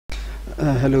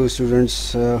Hello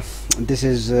students, this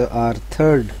is our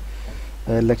third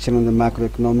lecture on the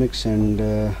macroeconomics,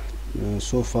 and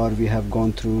so far we have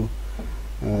gone through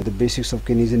the basics of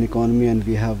Keynesian economy, and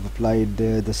we have applied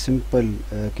the simple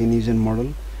Keynesian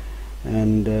model,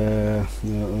 and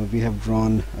we have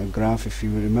drawn a graph, if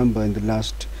you remember, in the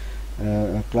last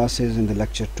classes in the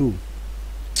lecture 2.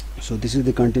 So this is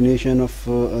the continuation of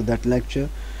that lecture.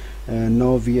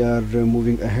 Now we are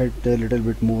moving ahead a little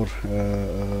bit more,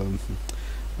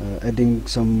 adding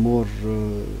some more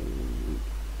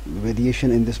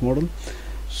variation in this model.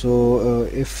 So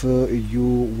if you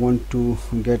want to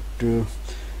get a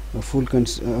full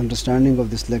understanding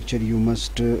of this lecture, you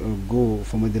must go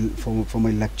for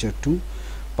my lecture 2,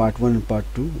 part 1 and part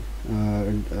 2.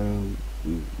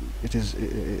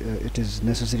 It is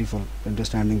necessary for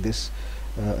understanding this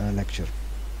lecture.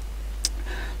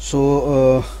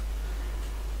 So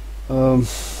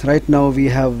right now we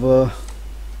have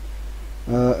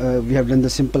done the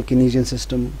simple Keynesian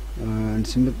system and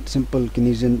simple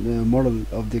Keynesian model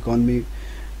of the economy.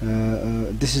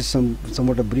 This is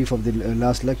somewhat a brief of the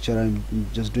last lecture. I'm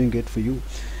just doing it for you,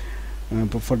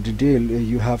 but for detail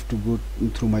you have to go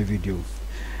through my video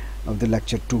of the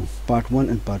lecture 2, part 1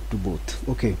 and part 2 both.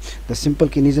 Okay, the simple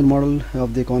Keynesian model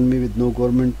of the economy with no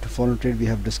government, foreign trade we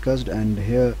have discussed, and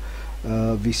here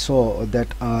we saw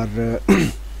that our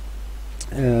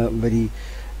very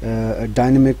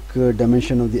dynamic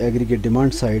dimension of the aggregate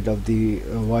demand side of the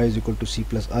y is equal to c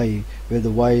plus I, where the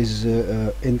y is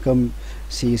income,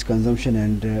 c is consumption,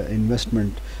 and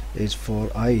investment is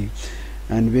for I,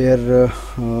 and where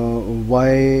y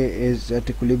is at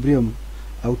equilibrium,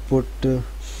 output,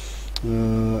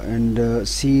 and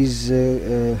c is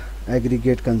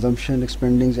aggregate consumption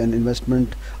expendings, and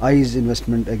investment, I is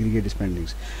investment aggregate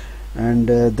spendings. And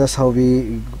thus how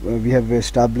we have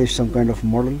established some kind of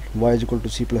model, y is equal to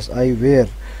c plus I, where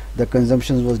the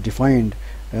consumption was defined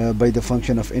by the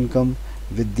function of income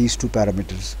with these two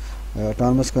parameters,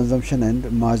 autonomous consumption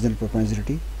and marginal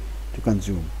propensity to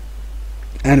consume.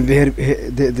 And where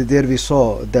there we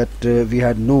saw that we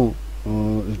had no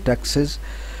taxes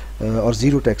or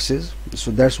zero taxes,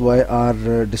 so that's why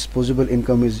our disposable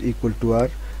income is equal to our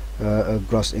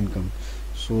gross income.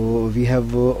 So we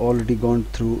have already gone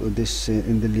through this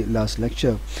in the last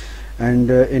lecture. And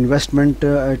investment,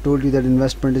 I told you that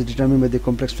investment is determined by the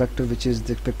complex factor, which is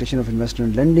the expectation of investor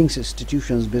and lending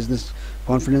institutions, business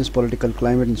confidence, political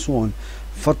climate, and so on.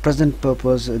 For present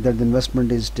purpose, that the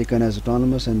investment is taken as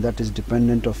autonomous, and that is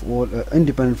dependent of all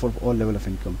independent for all level of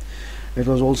income. It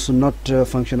was also not a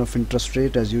function of interest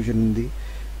rate as usual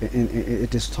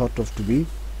it is thought of to be.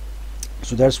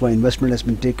 So that's why investment has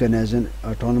been taken as an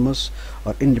autonomous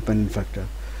or independent factor,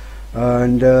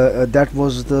 and that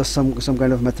was the some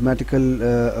kind of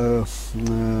mathematical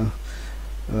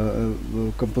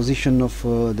composition of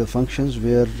the functions,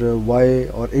 where y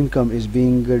or income is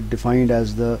being defined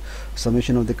as the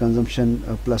summation of the consumption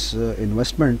plus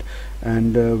investment,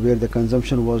 and where the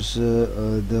consumption was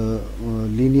the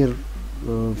linear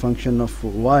function of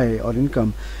y or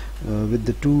income with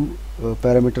the two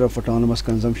parameter of autonomous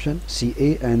consumption,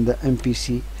 CA, and the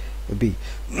MPCB.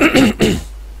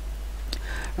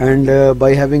 And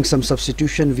by having some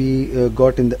substitution, we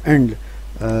got in the end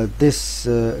this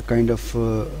kind of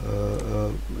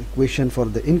equation for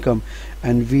the income,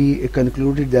 and we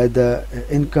concluded that the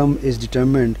income is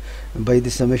determined by the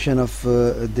summation of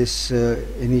this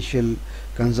initial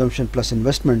consumption plus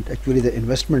investment. Actually the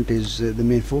investment is the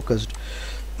main focused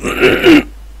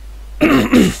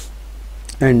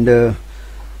and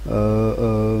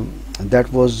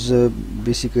that was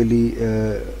basically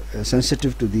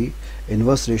sensitive to the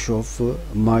inverse ratio of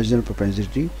marginal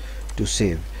propensity to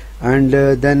save. And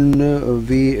then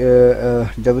we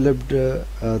developed a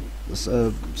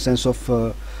sense of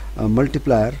a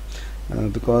multiplier,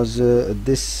 because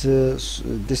this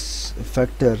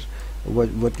factor,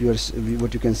 what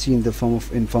you can see in the form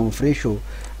of ratio,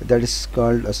 that is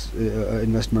called as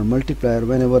investment multiplier.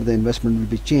 Whenever the investment will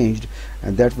be changed,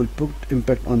 and that will put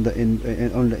impact on the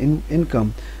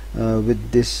income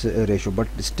with this ratio. But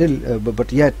still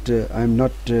but yet I'm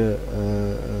not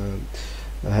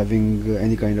having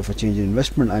any kind of a change in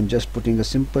investment. I'm just putting a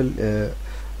simple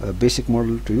basic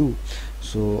model to you.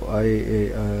 So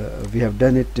we have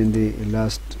done it in the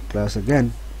last class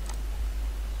again,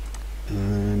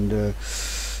 and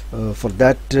for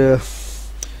that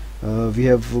we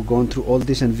have gone through all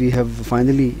this, and we have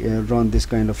finally drawn this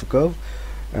kind of a curve.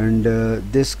 And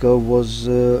this curve was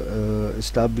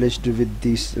established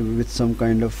with some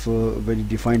kind of very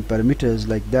defined parameters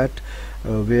like that,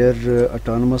 where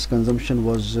autonomous consumption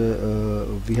was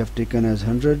we have taken as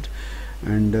 100,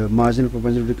 and marginal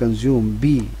propensity to consume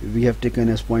B we have taken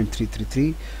as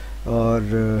 0.333, or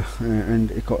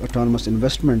and autonomous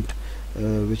investment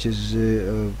which is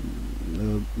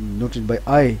noted by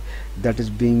I, that is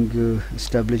being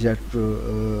established at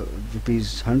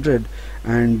rupees 100,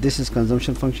 and this is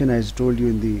consumption function as told you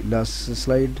in the last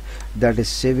slide. That is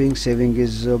saving. Saving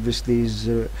is obviously is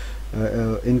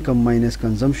income minus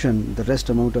consumption, the rest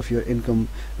amount of your income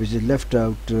which is left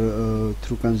out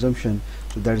through consumption,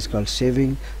 so that is called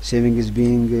saving. Saving is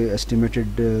being estimated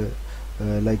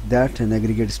like that, and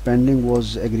aggregate spending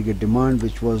was aggregate demand,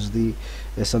 which was the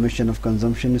summation of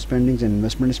consumption spendings and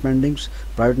investment spendings,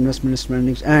 private investment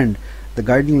spendings, and the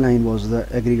guiding line was the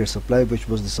aggregate supply, which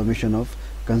was the summation of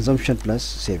consumption plus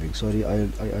saving. Sorry,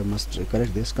 I must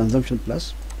correct this, consumption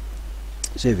plus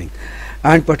saving.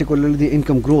 And particularly the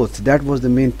income growth, that was the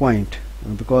main point,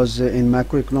 because in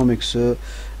macroeconomics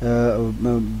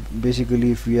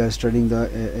basically if we are studying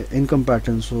the income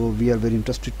pattern, so we are very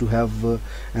interested to have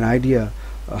an idea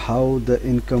how the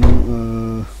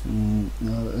income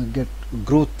get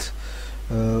growth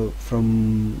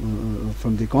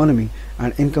from the economy,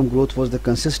 and income growth was the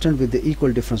consistent with the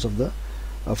equal difference of the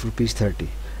rupees 30,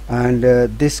 and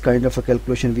this kind of a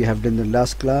calculation we have done in the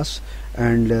last class,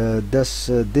 and thus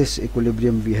this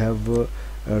equilibrium we have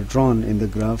drawn in the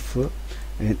graph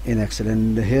in Excel.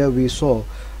 And here we saw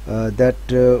that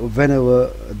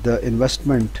whenever the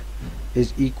investment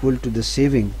is equal to the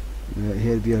saving,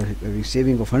 here we are having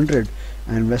saving of 100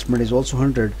 and investment is also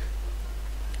 100,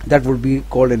 that would be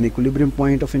called an equilibrium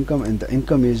point of income, and the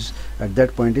income is at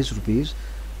that point is rupees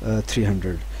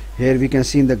 300. Here we can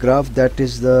see in the graph that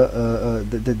is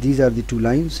these are the two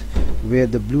lines, where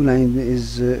the blue line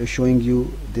is showing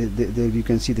you you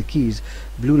can see the keys.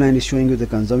 Blue line is showing you the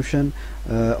consumption,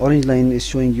 orange line is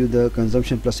showing you the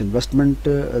consumption plus investment,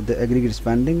 the aggregate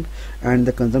spending, and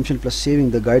the consumption plus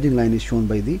saving, the guiding line is shown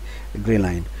by the gray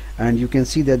line. And you can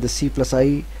see that the C plus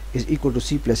I is equal to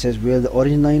C plus S, where the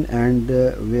orange line and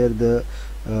where the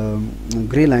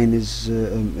gray line is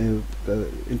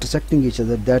intersecting each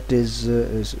other, that is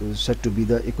said to be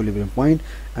the equilibrium point,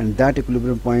 and that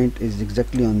equilibrium point is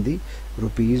exactly on the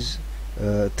rupees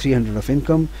 300 of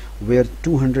income, where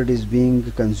 200 is being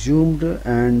consumed,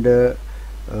 and where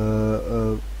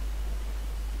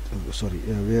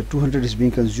 200 is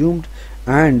being consumed,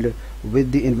 and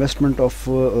with the investment of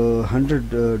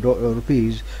 100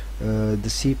 rupees, the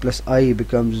C plus I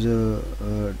becomes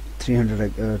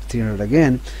 300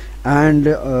 again, and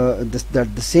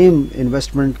that the same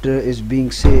investment is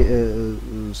being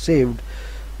saved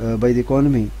by the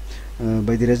economy,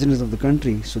 by the residents of the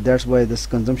country, so that's why this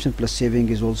consumption plus saving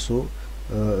is also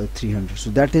 300. So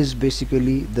that is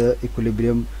basically the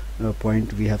equilibrium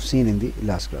point we have seen in the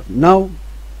last graph. Now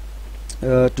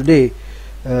today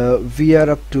we are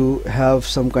up to have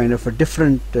some kind of a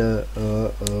different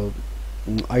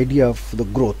idea of the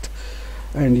growth,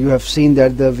 and you have seen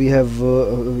that we have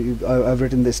I've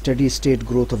written the steady state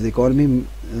growth of the economy,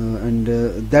 and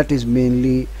that is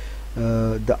mainly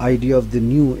the idea of the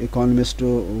new economist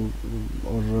or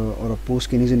a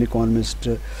post-Keynesian economist.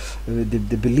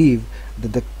 They believe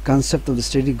that the concept of the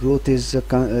steady growth is a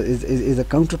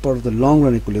counterpart of the long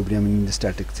run equilibrium in the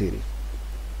static theory.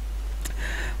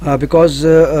 Because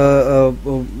the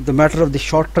matter of the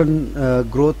short-term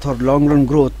growth or long-run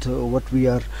growth, what we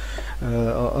are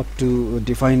up to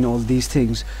define all these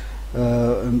things,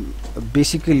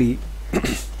 basically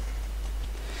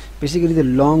the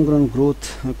long-run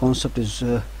growth concept is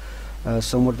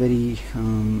somewhat very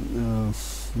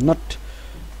not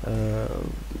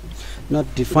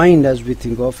defined as we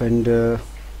think of, and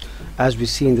as we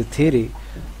see in the theory.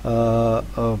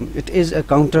 It is a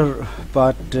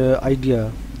counterpart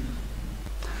idea.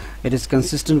 It is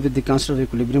consistent with the concept of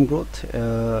equilibrium growth.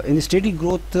 In the steady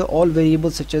growth, all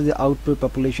variables such as the output,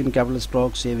 population, capital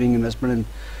stock, saving, investment,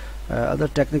 and other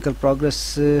technical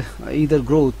progress either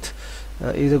grow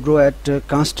at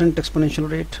constant exponential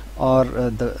rate or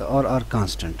are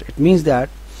constant. It means that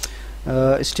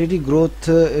steady growth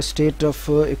is state of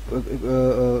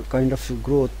kind of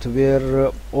growth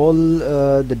where all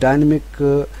the dynamic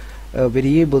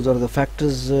variables or the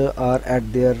factors are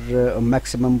at their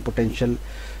maximum potential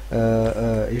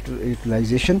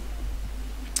utilization,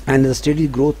 and the steady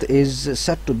growth is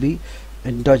said to be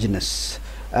endogenous.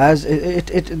 As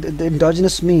the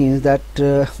endogenous means that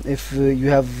if you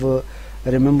have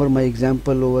remember my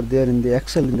example over there in the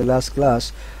Excel in the last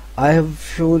class, I have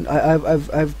shown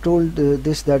I've told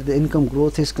this, that the income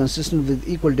growth is consistent with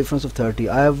equal difference of 30.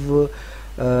 I have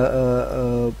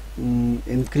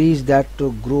increased that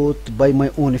growth by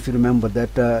my own. If you remember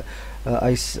that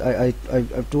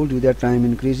I've told you that I'm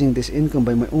increasing this income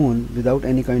by my own without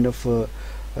any kind of a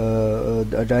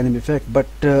dynamic effect. But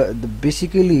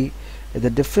basically the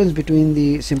difference between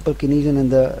the simple Keynesian and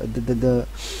the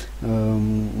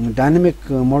dynamic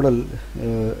model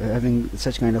having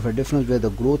such kind of a difference, where the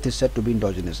growth is said to be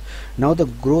endogenous. Now the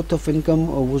growth of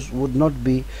income would not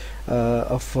be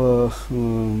of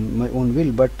my own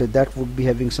will, but that would be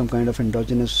having some kind of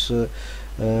endogenous or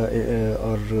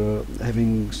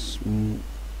having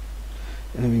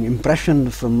impression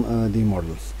from the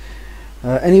model.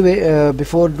 Anyway,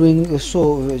 before doing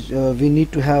so, we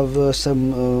need to have some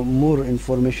more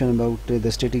information about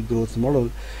the static growth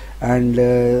model, and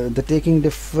the taking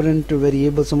different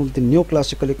variables. Some of the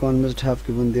neoclassical economists have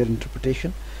given their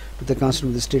interpretation to the concept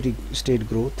of the static state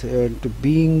growth. To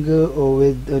begin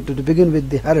with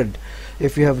the Harrod,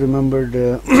 if you have remembered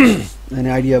an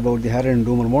idea about the Harrod and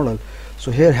Romer model.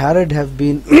 So here Harrod have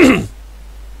been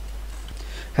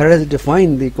Harrod has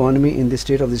defined the economy in the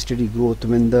state of the steady growth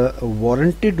when the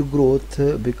warranted growth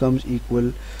becomes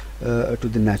equal to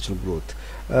the natural growth.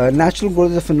 Natural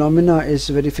growth as a phenomena is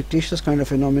a very fictitious kind of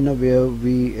phenomena, where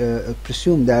we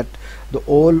presume that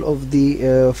all of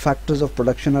the factors of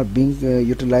production are being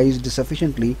utilized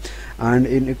sufficiently, and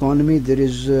in economy there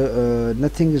is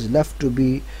nothing is left to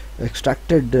be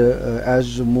extracted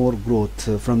as more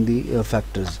growth from the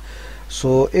factors.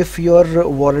 So if your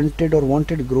warranted or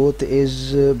wanted growth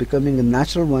is becoming a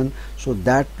natural one, so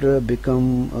that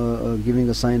become giving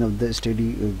a sign of the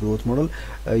steady growth model.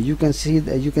 You can say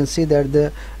that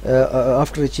the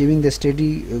after achieving the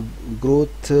steady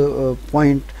growth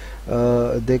point,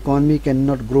 the economy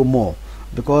cannot grow more,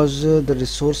 because the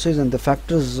resources and the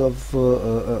factors of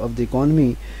the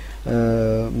economy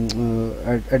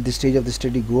at the stage of the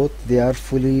steady growth, they are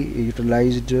fully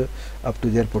utilized up to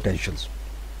their potentials.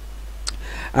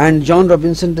 And John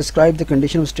Robinson described the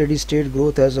condition of steady state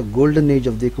growth as a golden age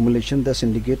of the accumulation, thus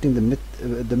indicating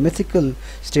the mythical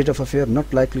state of affair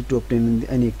not likely to obtain in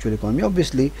any actual economy.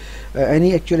 Obviously,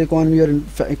 any actual economy or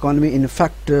economy in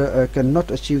fact cannot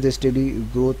achieve the steady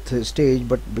growth stage,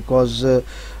 but because the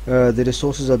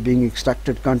resources are being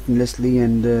extracted continuously,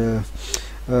 and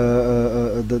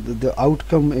the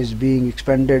outcome is being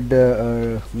expended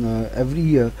every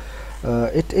year.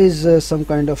 It is some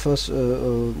kind of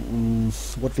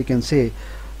what we can say,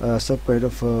 some kind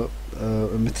of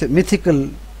mythical,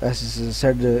 as is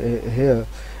said here.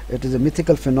 It is a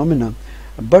mythical phenomena.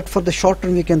 But for the short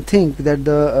run, we can think that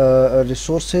the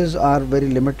resources are very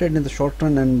limited in the short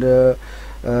run, and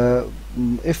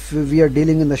if we are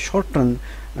dealing in the short run,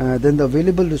 then the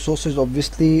available resources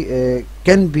obviously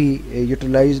can be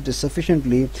utilized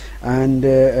sufficiently, and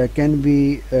can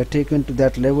be taken to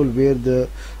that level where the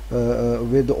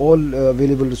all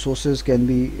available resources can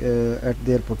be at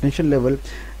their potential level,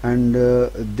 and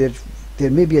there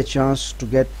may be a chance to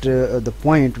get the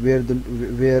point where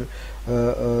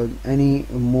any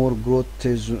more growth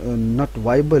is not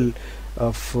viable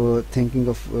of thinking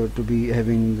of to be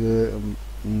having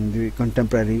the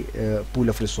contemporary pool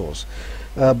of resource.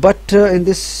 But in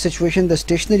this situation, the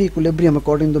stationary equilibrium,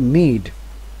 according to Mead,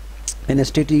 in a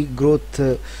steady growth,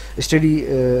 steady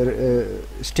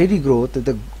growth,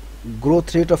 the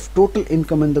growth rate of total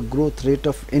income and the growth rate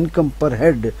of income per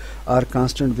head are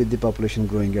constant with the population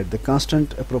growing at the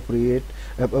constant appropriate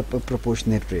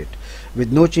proportionate rate,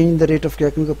 with no change in the rate of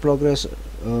technical progress.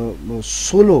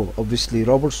 Solow, obviously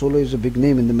Robert Solow is a big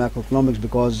name in the macroeconomics,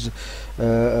 because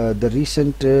the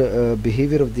recent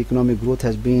behavior of the economic growth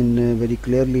has been very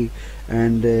clearly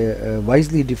and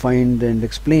wisely defined and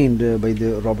explained by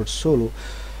the Robert Solow.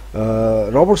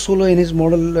 Robert Solow in his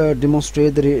model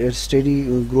demonstrate the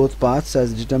steady growth paths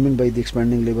as determined by the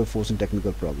expanding labor force and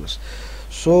technical progress.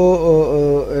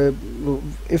 So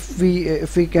if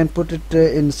we can put it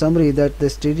in summary, that the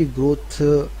steady growth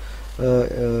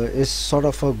is sort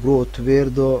of a growth where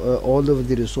all of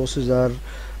the resources are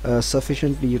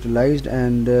sufficiently utilized,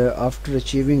 and after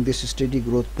achieving this steady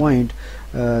growth point,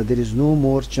 there is no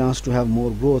more chance to have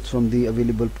more growth from the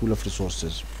available pool of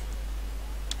resources.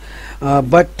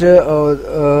 But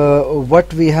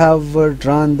what we have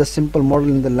drawn the simple model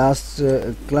in the last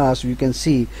class, you can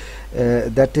see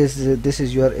that is this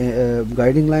is your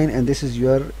guiding line, and this is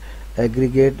your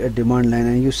aggregate demand line,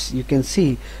 and you can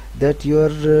see that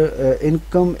your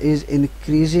income is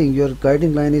increasing, your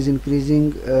guiding line is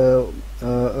increasing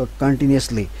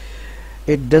continuously.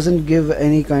 It doesn't give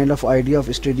any kind of idea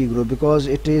of steady growth, because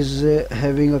it is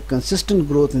having a consistent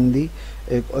growth in the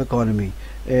economy.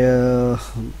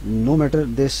 No matter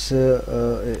this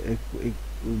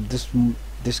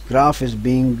this graph is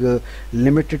being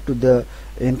limited to the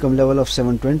income level of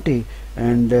 720,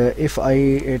 and if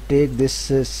I take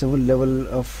this civil level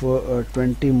of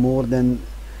 20 more than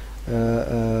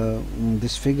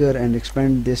this figure and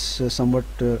expand this somewhat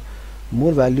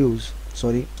more values,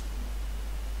 sorry,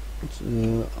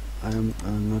 I'm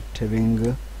not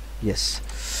having yes.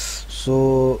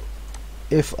 So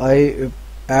if I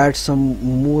add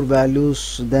some more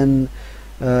values, then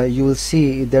you will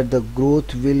see that the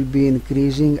growth will be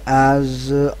increasing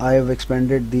as I have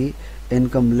expanded the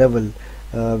income level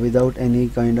without any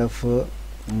kind of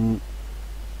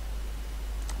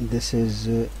this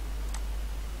is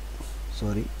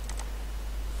sorry,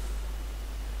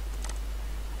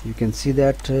 you can see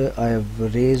that I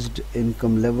have raised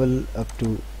income level up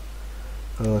to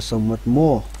somewhat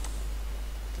more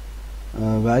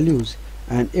values,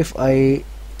 and if I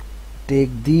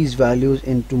take these values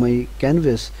into my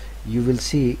canvas, you will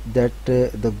see that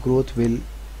the growth will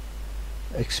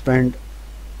expand.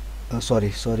 Sorry,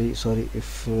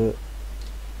 if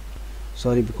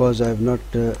sorry, because I have not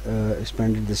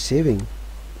expanded the saving.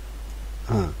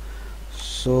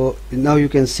 So now you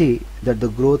can see that the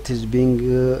growth is being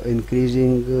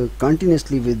increasing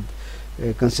continuously with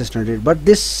consistent rate, but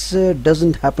this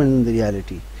doesn't happen in the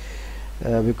reality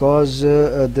because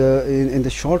in the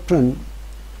short run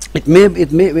it may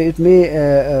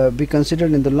be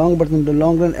considered in the long, but in the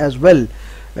long run as well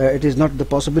it is not the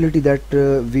possibility that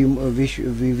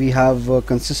we have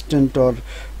consistent or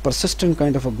persistent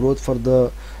kind of a growth for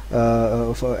the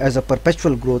as a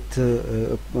perpetual growth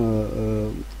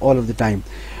all of the time.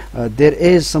 There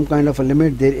is some kind of a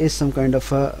limit, there is some kind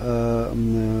of a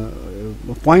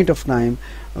point of time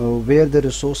where the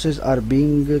resources are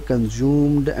being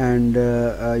consumed and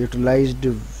utilized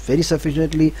very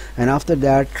sufficiently, and after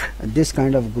that this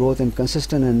kind of growth and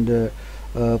consistent and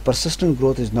persistent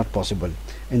growth is not possible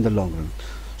in the long run.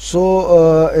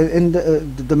 So in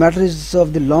the matter is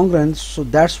of the long run, so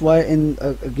that's why in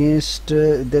against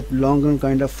that long run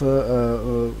kind of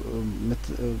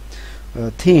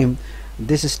theme,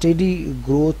 this steady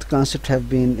growth concept have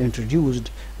been introduced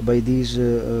by these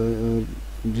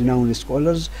renowned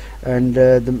scholars, and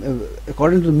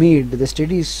according to Mead, the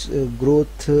steady state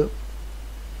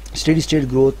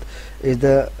growth is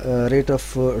the rate of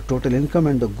total income,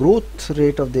 and the growth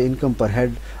rate of the income per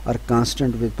head are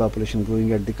constant with population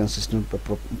growing at the consistent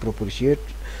proportionate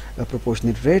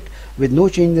rate with no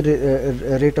change in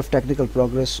the rate of technical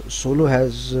progress. Solo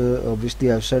has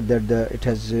obviously I've said that it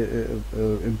has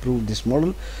improved this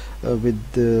model with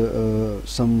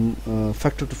some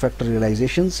factor to factor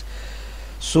realizations.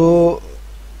 So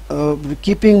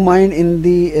keeping in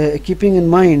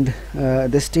mind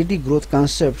the steady growth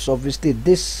concepts, obviously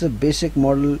this basic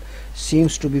model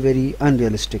seems to be very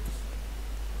unrealistic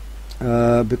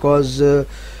because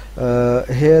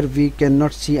here we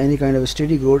cannot see any kind of a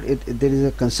steady growth. There is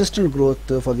a consistent growth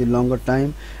for the longer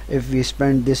time. If we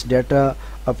spend this data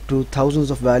up to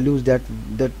thousands of values, that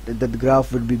the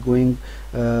graph would be going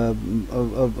beyond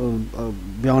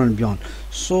and beyond.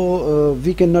 So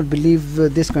we cannot believe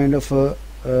this kind of a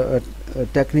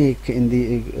technique in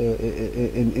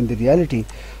the reality.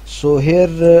 So here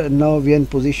now we are in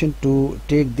position to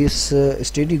take this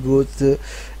steady growth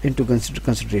into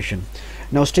consideration.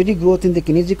 Now, steady growth in the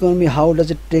Keynesian economy, how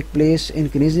does it take place? In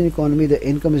Keynesian economy, the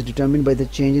income is determined by the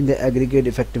change in the aggregate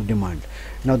effective demand.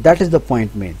 Now, that is the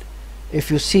point made. If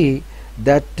you see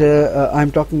that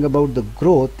I'm talking about the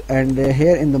growth, and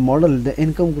here in the model the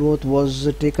income growth was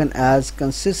taken as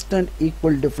consistent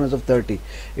equal difference of 30.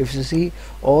 If you see,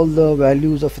 all the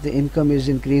values of the income is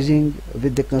increasing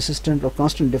with the consistent or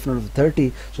constant difference of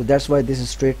 30, so that's why this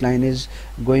straight line is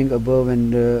going above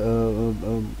and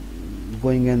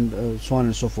going and so on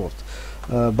and so forth.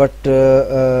 But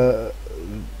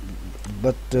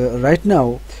right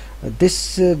now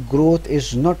this growth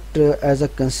is not as a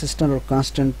consistent or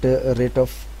constant rate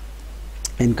of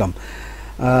income.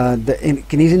 In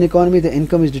Keynesian economy, the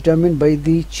income is determined by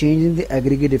the change in the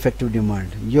aggregate effective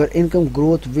demand. Your income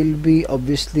growth will be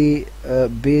obviously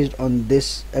based on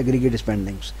this aggregate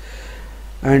spendings,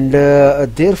 and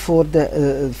therefore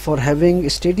for having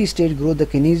steady state growth, the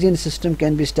Keynesian system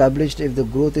can be established if the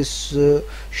growth is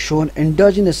shown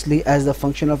endogenously as the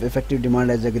function of effective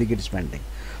demand as aggregate spending.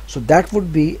 So that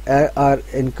would be our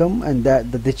income, and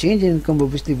that the change in income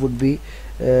obviously would be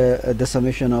the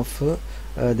summation of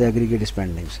the aggregate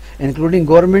spendings, including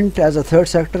government as a third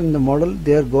sector in the model.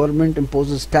 Their government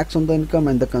imposes tax on the income,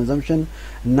 and the consumption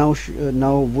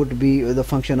now would be the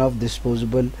function of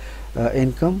disposable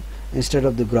income instead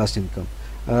of the gross income.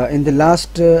 In the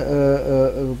last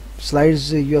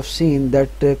slides you have seen that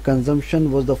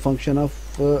consumption was the function of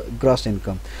gross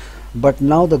income. but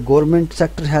now the government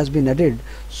sector has been added.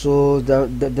 So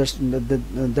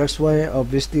that's why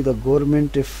obviously the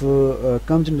government, if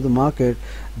comes into the market,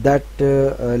 that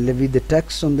levy the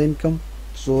tax on the income,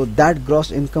 so that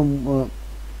gross income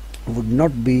would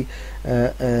not be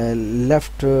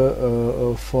left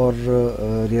for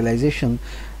realization.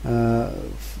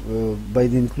 By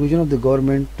the inclusion of the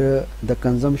government, the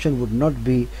consumption would not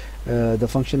be the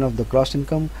function of the gross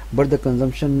income, but the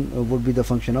consumption would be the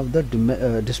function of the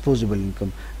disposable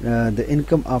income, the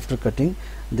income after cutting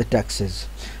the taxes.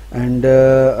 And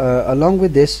along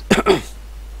with this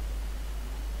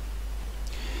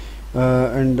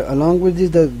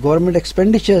the government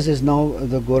expenditures is now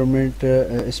the government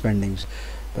spendings.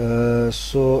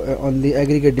 So on the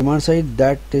aggregate demand side,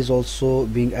 that is also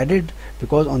being added,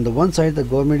 because on the one side the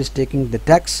government is taking the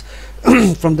tax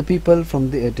from the people,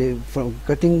 from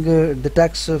cutting the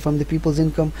tax from the people's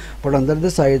income, but on the other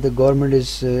side the government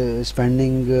is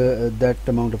spending that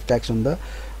amount of tax on the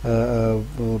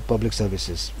public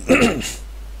services.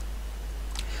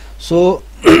 So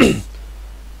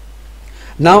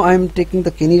now I am taking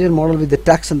the Keynesian model with the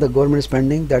tax and the government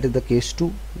spending. That is the case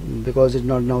 2, because it's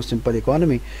not now simple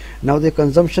economy. Now the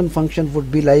consumption function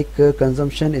would be like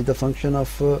consumption is the function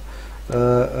of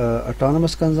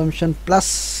autonomous consumption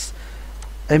plus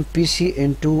MPC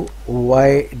into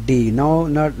YD.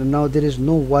 Now there is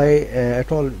no Y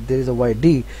at all. There is a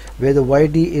YD, where the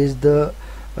YD is the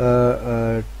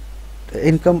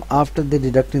income after the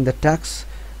deducting the tax.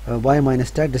 Y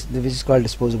minus tax, which is called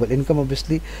disposable income.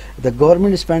 Obviously the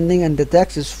government spending and the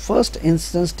tax is first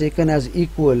instance taken as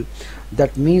equal.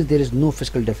 That means there is no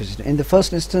fiscal deficit. In the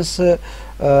first instance the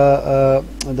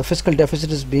fiscal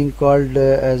deficit is being called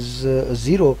as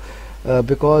 0,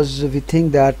 because we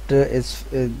think that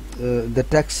the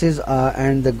taxes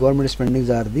and the government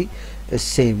spendings are the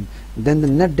same. Then the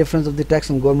net difference of the tax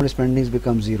and government spendings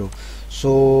becomes 0.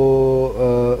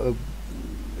 So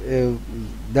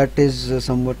that is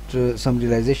somewhat some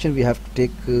realization we have to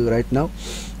take right now.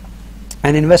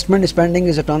 And investment spending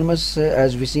is autonomous,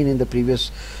 as we seen in the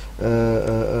previous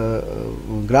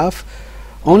graph.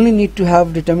 Only need to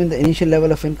have determined the initial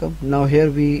level of income. Now here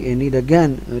we need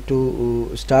again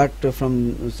to start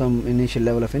from some initial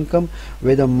level of income,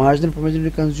 where the marginal propensity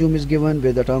to consume is given,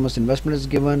 where the autonomous investment is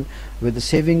given, where the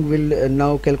saving will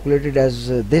now calculated as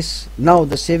this. Now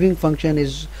the saving function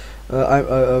is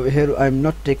here I am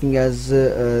not taking as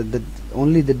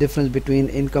only the difference between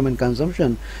income and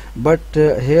consumption, but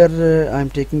here I am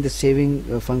taking the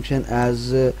saving function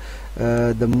as the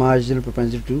marginal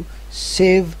propensity to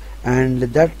save, and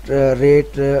that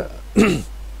rate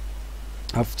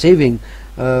of saving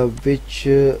which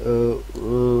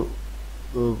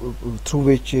through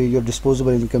which your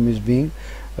disposable income is being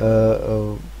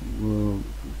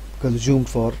consumed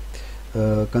for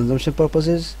consumption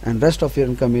purposes, and rest of your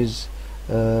income is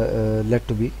let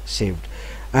to be saved.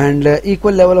 And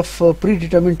equal level of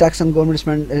predetermined tax and government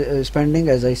spending,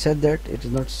 as I said that it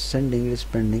is not sending, it is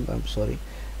spending, I'm sorry,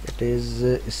 it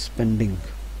is spending.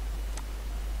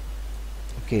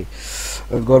 Okay,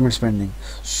 government spending.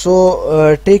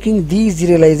 So taking these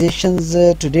realizations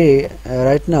today,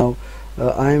 right now,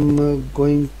 I am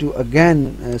going to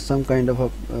again some kind of a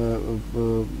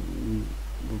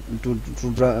to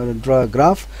draw a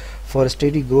graph for a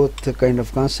steady growth kind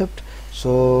of concept.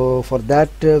 So for that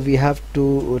we have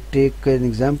to take an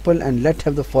example and let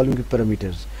have the following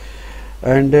parameters.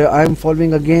 And I am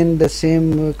following again the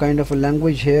same kind of a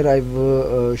language here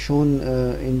I've shown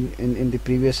in the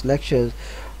previous lectures.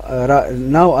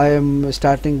 Now I am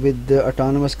starting with the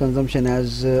autonomous consumption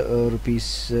as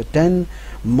rupees 10,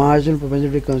 marginal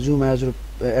propensity to consume as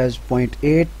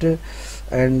 0.8,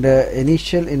 and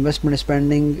initial investment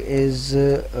spending is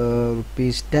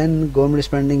rupees 10, government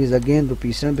spending is again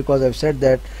rupees 10, because I've said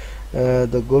that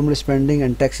the government spending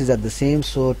and taxes are the same,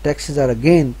 so taxes are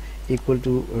again equal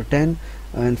to 10,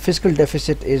 and fiscal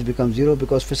deficit is become 0,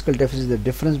 because fiscal deficit is the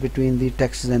difference between the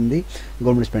taxes and the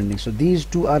government spending. So these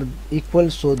two are equal,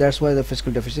 so that's why the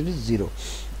fiscal deficit is 0.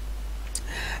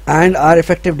 And our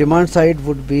effective demand side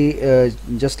would be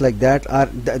just like that.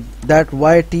 That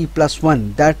YT plus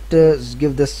 1, that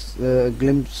give this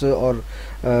glimpse or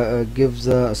gives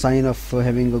a sign of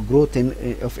having a growth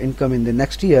of income in the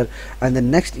next year, and the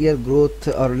next year growth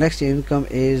or next year income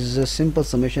is a simple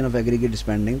summation of aggregate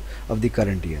spending of the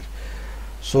current year.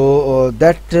 So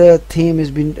that theme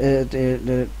has been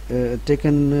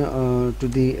taken to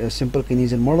the simple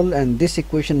Keynesian model, and this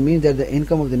equation means that the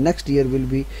income of the next year will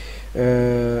be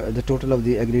the total of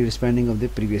the aggregate spending of the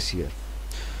previous year.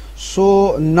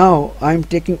 So now I am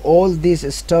taking all this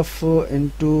stuff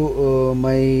into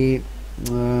my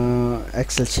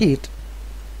Excel sheet,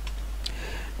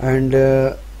 and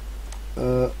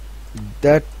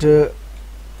that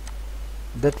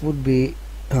that would be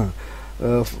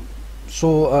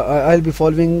so I'll be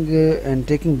following and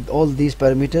taking all these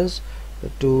parameters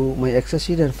to my Excel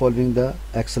sheet and following the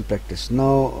Excel practice.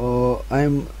 Now I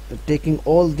am taking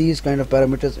all these kind of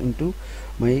parameters into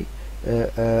my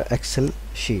Excel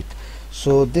sheet.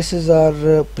 So this is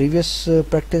our previous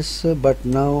practice, but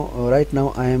now right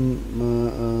now I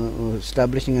am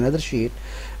establishing another sheet,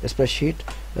 a spreadsheet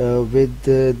with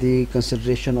the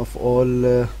consideration of all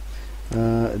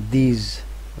these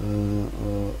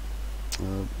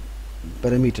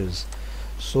parameters.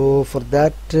 So for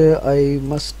that I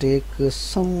must take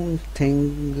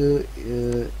something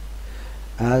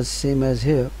as same as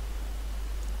here.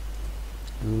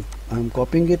 I'm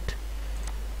copying it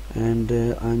and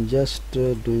I'm just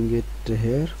doing it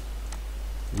here.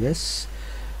 Yes,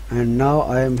 and now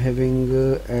I am having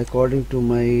according to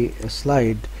my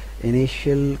slide,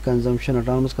 initial consumption,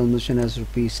 autonomous consumption as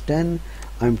rupees 10.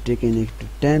 I'm taking it to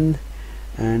 10,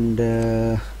 and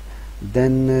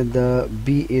then the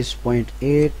B is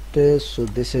 0.8, so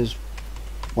this is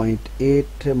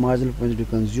 0.8 marginal point to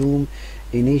consume.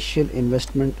 Initial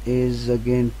investment is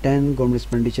again 10, government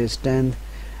expenditure is 10,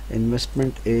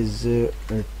 investment is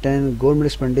 10. Government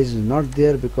expenditure is not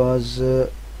there because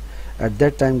at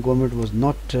that time government was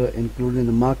not included in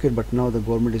the market, but now the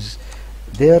government is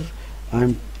there.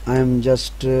 I'm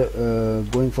just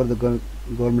going for the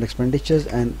government expenditures,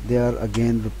 and they are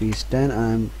again rupees 10.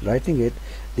 I'm writing it.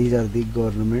 These are the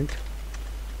government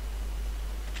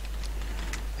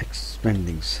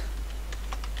expendings.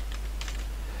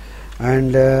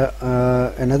 And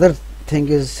another thing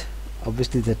is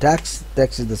obviously the tax.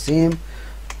 Tax is the same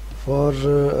for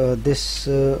this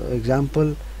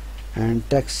example, and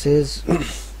taxes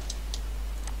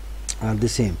are the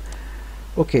same.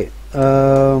 Okay,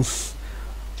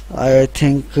 I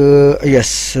think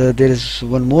yes, there is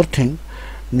one more thing.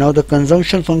 Now the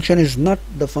consumption function is not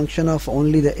the function of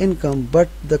only the income, but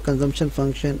the consumption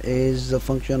function is a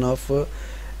function of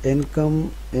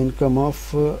income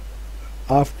of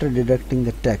after deducting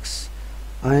the tax.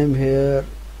 I am here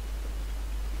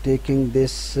taking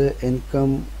this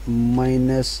income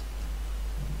minus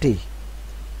T.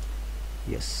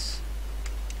 Yes,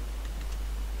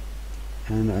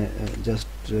 and I just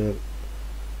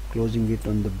closing it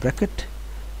on the bracket.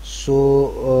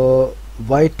 So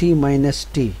YT minus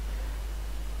T,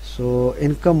 so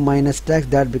income minus tax,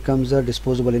 that becomes a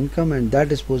disposable income, and that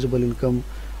disposable income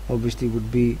obviously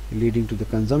would be leading to the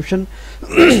consumption.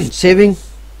 Saving,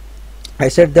 I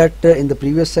said that in the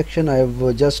previous section I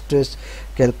have just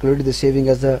calculated the saving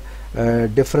as the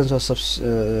difference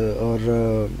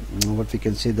or what we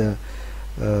can say, the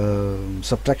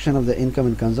subtraction of the income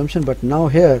and consumption. But now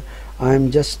here I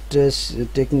am just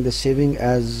taking the saving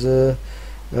as the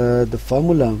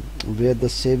formula, where the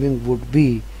saving would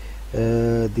be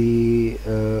the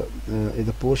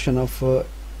portion of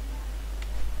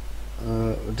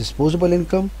disposable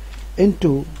income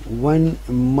into 1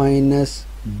 minus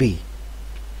B,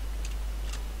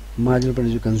 marginal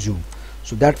point to consume.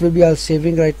 So that will be our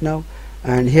saving right now.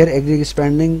 And here aggregate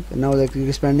spending, now the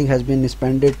aggregate spending has been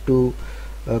expanded to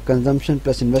consumption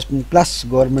plus investment plus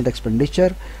government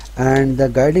expenditure, and the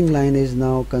guiding line is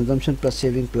now consumption plus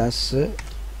saving plus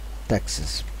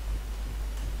taxes.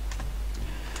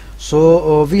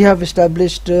 So we have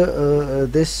established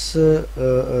this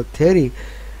theory,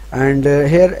 and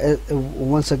here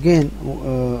once again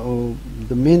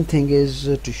the main thing is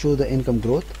to show the income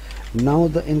growth. Now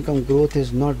the income growth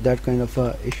is not that kind of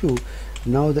a issue.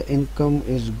 Now the income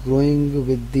is growing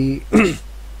with the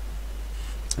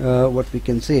what we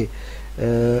can say,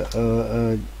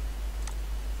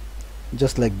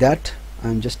 just like that.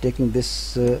 I'm just taking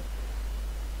this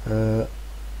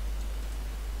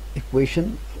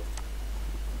equation,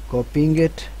 copying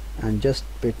it and just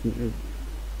pasting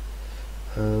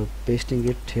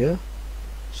it here.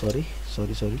 Sorry.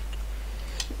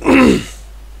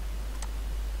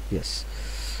 Yes,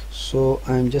 so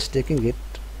I'm just taking it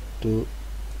to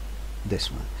this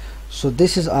one. So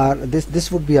this is our this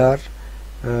would be our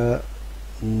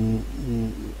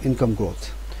income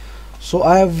growth. So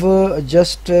I have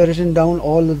just written down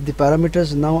all of the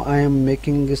parameters. Now I am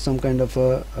making some kind of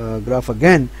a graph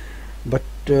again, but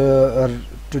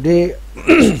today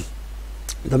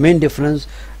the main difference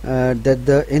that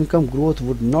the income growth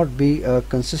would not be a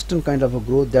consistent kind of a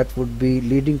growth, that would be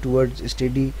leading towards a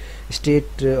steady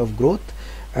state of growth,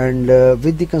 and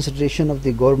with the consideration of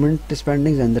the government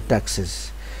spendings and the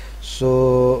taxes.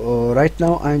 So right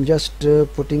now I'm just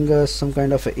putting some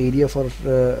kind of area for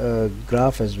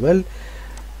graph as well,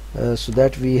 so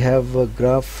that we have a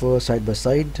graph side by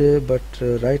side, but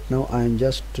right now I am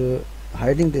just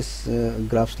hiding this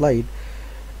graph slide,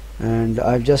 and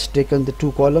I've just taken the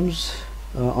two columns.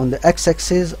 On the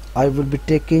x-axis I will be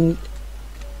taking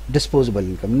disposable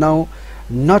income. Now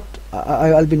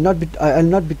I'll not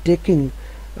be taking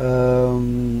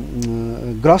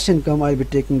gross income, I'll be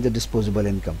taking the disposable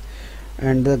income.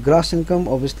 And the gross income,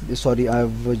 obviously, sorry,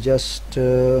 I've just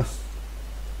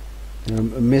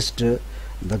missed the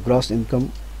gross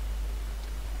income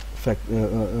fact,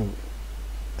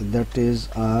 that is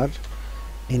our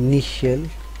initial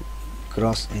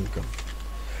gross income.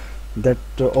 That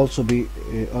also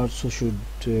should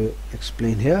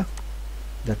explain here,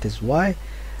 that is why.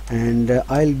 And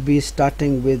I'll be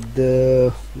starting with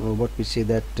what we say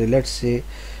that let's say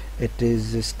it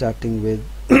is starting with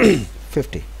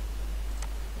 50.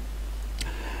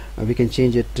 We can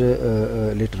change it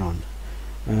later on.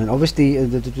 And obviously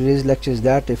today's lecture is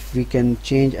that if we can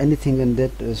change anything in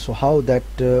that, so how that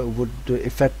would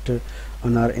affect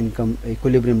on our income,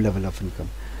 equilibrium level of income.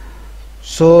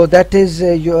 So that is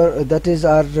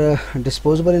our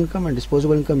disposable income. And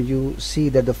disposable income, you see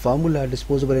that the formula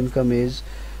disposable income is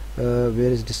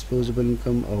where is disposable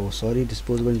income? Oh sorry,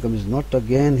 disposable income is not,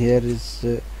 again here is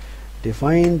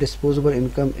defined. Disposable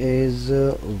income is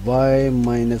y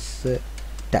minus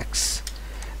tax.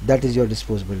 That is your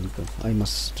disposable income. I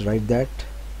must write that,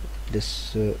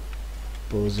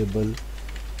 disposable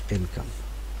income.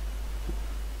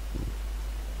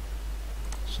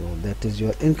 So that is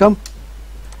your income.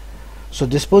 So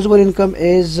disposable income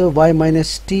is y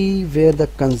minus t, where the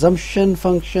consumption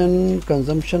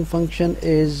function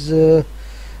is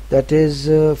that is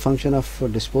function of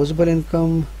disposable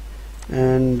income.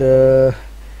 And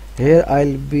here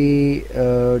I'll be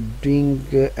doing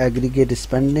aggregate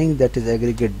spending, that is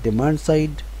aggregate demand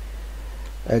side.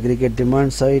 Aggregate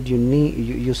demand side,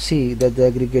 you see that the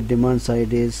aggregate demand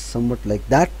side is somewhat like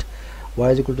that, y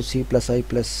is equal to c plus I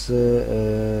plus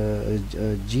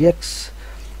gx,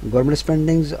 government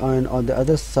spendings. And on the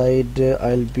other side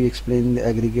I'll be explaining the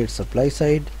aggregate supply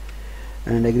side,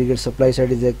 and aggregate supply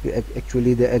side is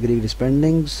actually the aggregate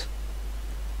spendings,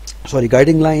 sorry,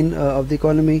 guiding line of the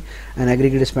economy, and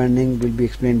aggregate spending will be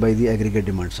explained by the aggregate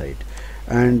demand side.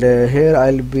 And here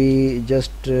I'll be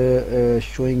just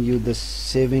showing you the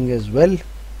saving as well.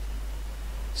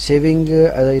 Saving,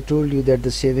 as I told you, that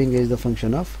the saving is the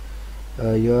function of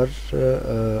your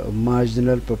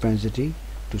marginal propensity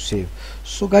to save.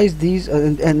 So guys, these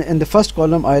and in the first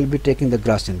column I'll be taking the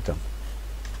gross income,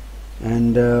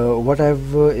 and what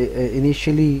I've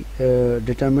initially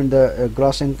determined the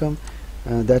gross income,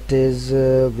 that is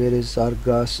where is our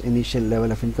gross initial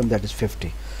level of income, that is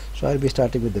 50. So I'll be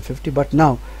starting with the 50, but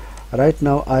now right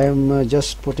now I am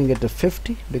just putting it to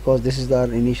 50 because this is our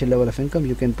initial level of income.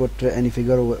 You can put any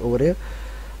figure over here,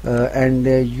 and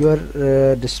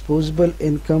your disposable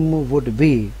income would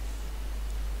be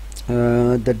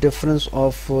the difference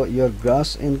of your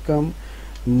gross income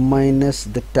minus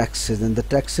the taxes, and the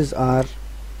taxes are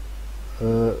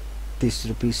this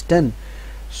rupees 10.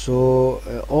 So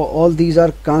all these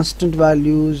are constant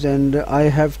values, and I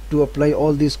have to apply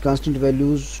all these constant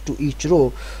values to each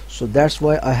row. So that's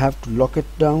why I have to lock it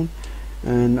down,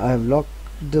 and I have locked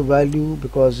the value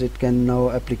because it can now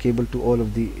applicable to all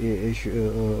of the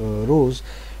rows.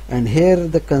 And here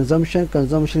the consumption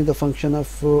is the function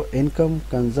of income.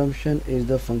 Consumption is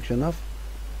the function of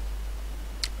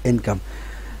income.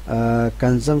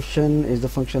 Consumption is the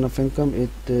function of income.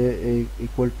 It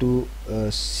equal to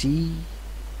C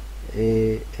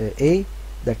A,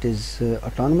 that is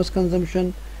autonomous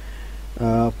consumption,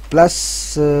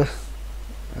 plus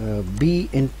B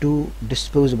into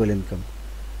disposable income.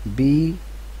 B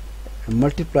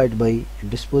multiplied by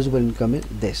disposable income is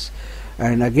this.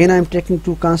 And again I am taking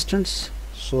two constants,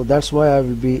 so that's why I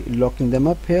will be locking them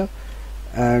up here,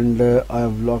 and I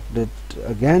have locked it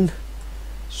again.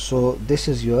 So this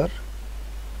is your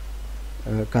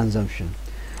consumption.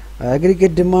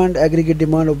 Aggregate demand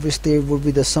obviously would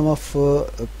be the sum of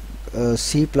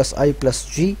C plus I plus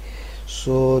G.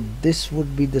 So this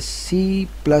would be the C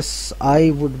plus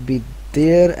I would be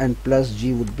there, and plus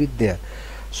G would be there.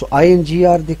 So I and G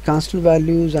are the constant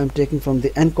values. I'm taking from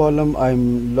the n column.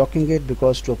 I'm locking it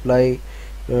because to apply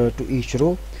to each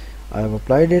row, I have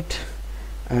applied it.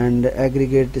 And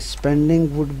aggregate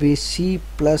spending would be C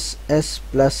plus S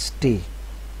plus T.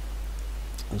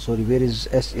 Sorry, where is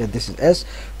S? Yeah, this is S.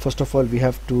 First of all, we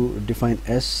have to define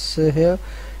S here.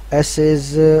 S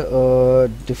is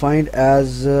defined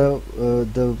as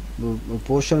the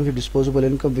portion of your disposable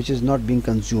income which is not being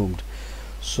consumed.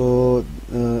 So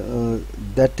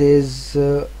that is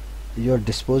your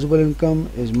disposable income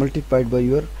is multiplied by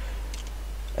your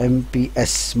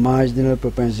MPS, marginal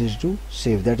propensity to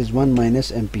save, that is 1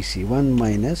 minus MPC. 1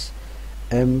 minus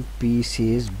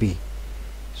MPC is B.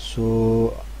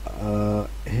 So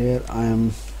here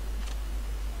I've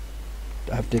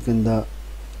taken the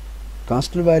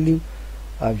constant value,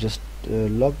 I've just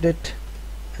logged it,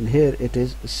 and here it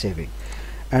is saving.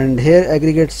 And here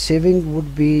aggregate saving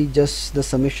would be just the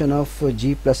summation of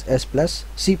G plus S plus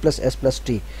C plus S plus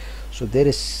T. So there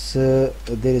is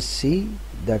C,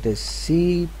 that is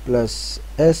C plus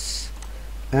S,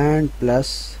 and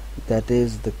plus that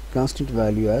is the constant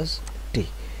value as T.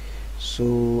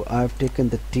 So I've taken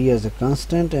the T as a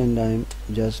constant and I'm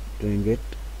just doing it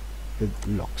with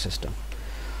log system.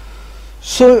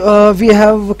 So we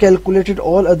have calculated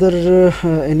all other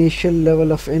initial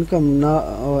level of income.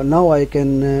 Now I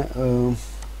can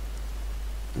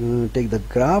take the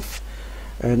graph,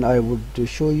 and I would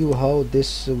show you how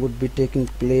this would be taking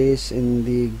place in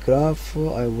the graph.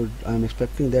 I'm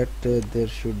expecting that there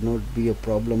should not be a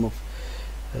problem of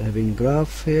having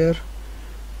graph here.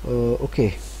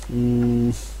 Okay,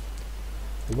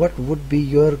 what would be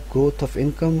your growth of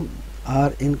income?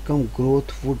 Our income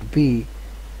growth would be,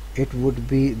 it would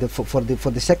be for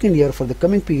the second year, for the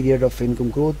coming period of income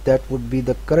growth, that would be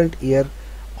the current year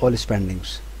all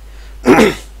spendings.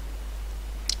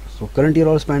 So current year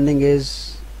all spending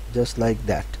is just like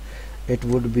that. It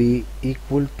would be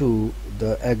equal to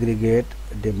the aggregate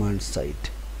demand side.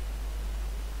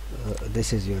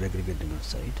 This is your aggregate demand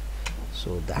side.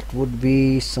 So that would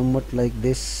be somewhat like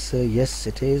this. Yes,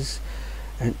 it is.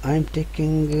 And I'm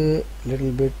taking a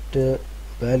little bit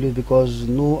value because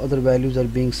no other values are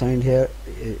being signed here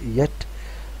yet.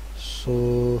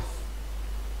 So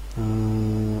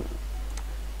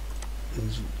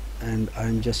and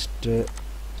I'm just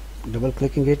double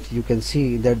clicking it. You can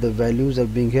see that the values are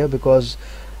being here because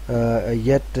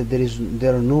yet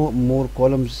there are no more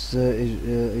columns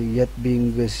yet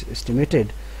being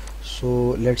estimated.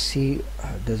 So let's see,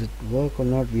 does it work or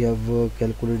not. We have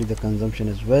calculated the consumption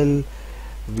as well,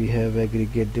 we have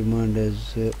aggregate demand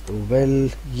as well.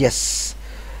 Yes,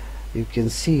 you can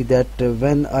see that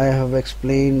when I have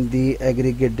explained the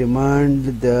aggregate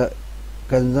demand, the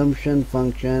consumption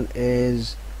function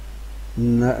is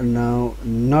now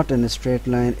not in a straight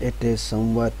line, it is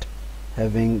somewhat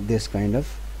having this kind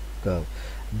of curve.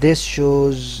 This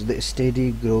shows the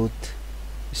steady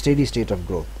state of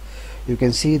growth. You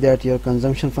can see that your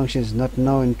consumption function is not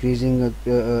now increasing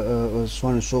so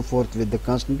on and so forth with the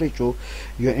constant ratio.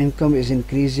 Your income is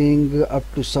increasing up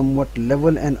to somewhat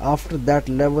level, and after that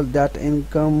level, that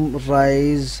income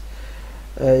rise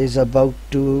is about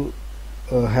to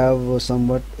have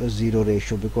somewhat a zero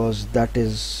ratio, because that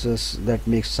is that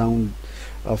makes sound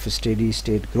of a steady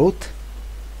state growth.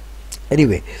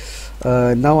 Anyway,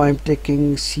 now I'm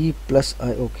taking C plus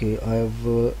I. Okay, I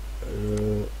have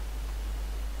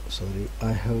sorry,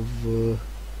 I have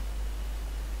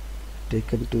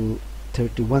taken to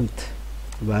 31th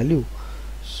value,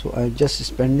 so I'm just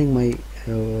spending my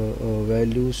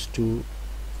values to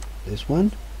this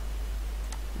one,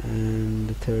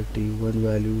 and 31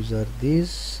 values are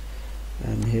these.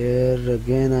 And here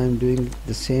again I'm doing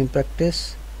the same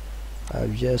practice.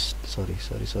 I've just sorry,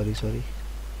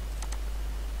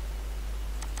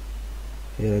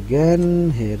 here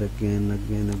again,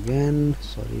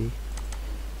 sorry.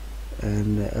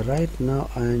 And right now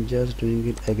I am just doing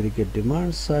it aggregate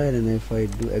demand side, and if I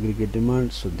do aggregate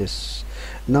demand, so this,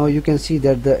 now you can see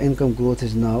that the income growth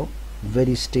is now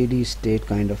very steady state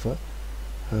kind of a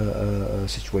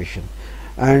situation.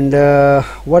 And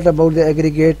what about the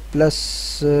aggregate plus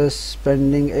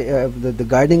spending, the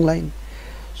guiding line?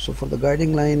 So for the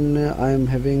guiding line, I am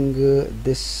having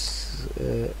this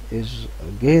is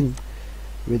again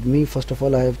with me. First of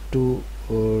all, I have to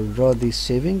draw these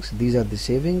savings. These are the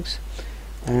savings,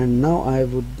 and now I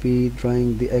would be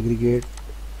drawing the aggregate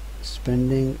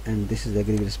spending, and this is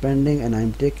aggregate spending, and I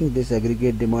am taking this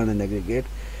aggregate demand and aggregate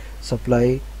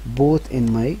supply both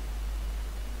in my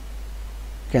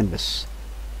canvas.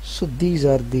 So these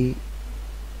are the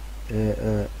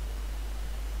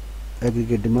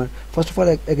aggregate demand. First of all,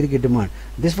 aggregate demand,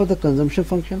 this was the consumption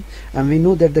function, and we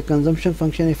know that the consumption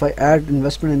function, if I add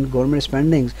investment and government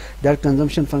spendings, that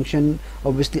consumption function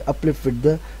obviously uplift with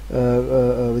the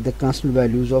constant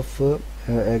values of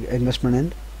investment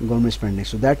and government spending.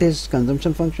 So that is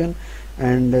consumption function,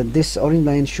 and this orange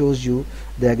line shows you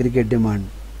the aggregate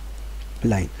demand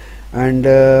line. And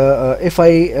if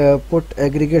I put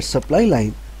aggregate supply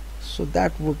line, so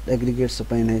that would aggregate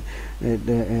supply in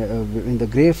the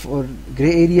gray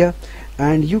area,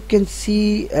 and you can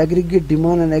see aggregate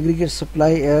demand and aggregate supply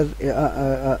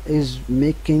is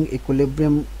making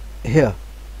equilibrium here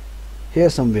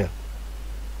somewhere.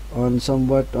 on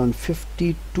somewhat on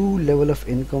 52 level of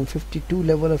income. 52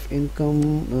 level of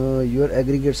income, your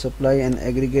aggregate supply and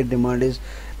aggregate demand is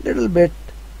little bit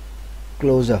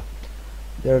closer.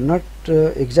 They are not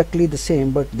exactly the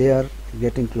same, but they are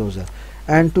getting closer.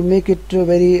 And to make it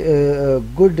very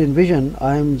good in vision,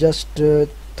 I am just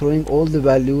throwing all the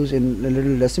values in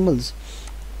little decimals.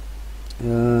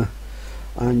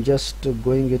 I'm just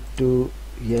going it to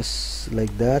yes,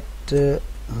 like that.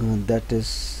 That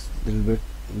is a little bit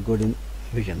good in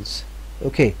visions.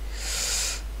 Okay,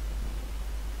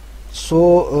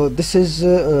 so this is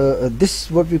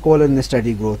what we call a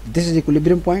steady growth. This is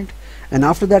equilibrium point, and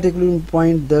after that equilibrium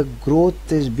point the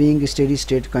growth is being a steady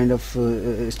state kind of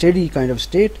steady kind of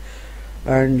state,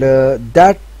 and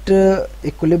that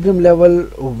equilibrium level,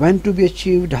 when to be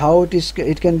achieved, how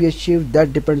it can be achieved,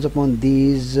 that depends upon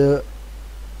these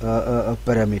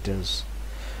parameters.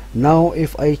 Now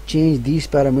if I change these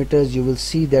parameters, you will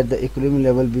see that the equilibrium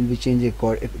level will be changing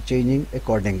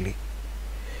accordingly.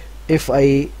 If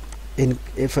I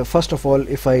first of all,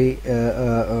 if I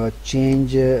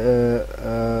change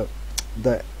the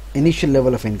initial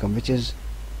level of income, which is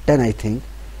 10, I think,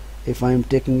 if I am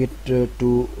taking it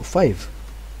to 5,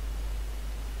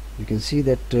 you can see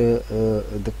that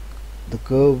the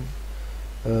curve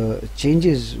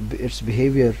changes its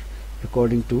behavior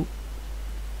according to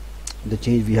the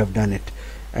change we have done it.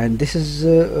 And this is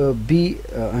B.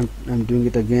 I'm doing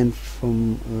it again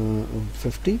from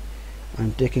 50.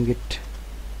 I'm taking it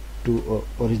to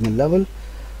original level.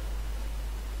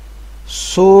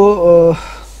 So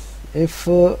if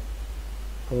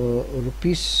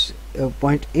rupees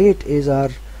 0.8 is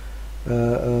our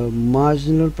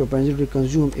marginal propensity to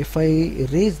consume, if I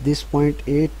raise this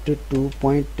 0.8 to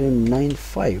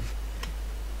 0.95,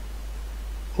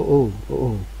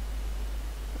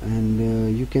 and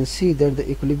you can see that the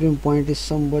equilibrium point is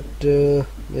somewhat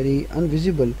very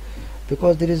invisible,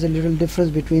 because there is a little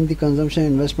difference between the consumption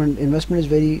and investment. Investment is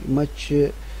very much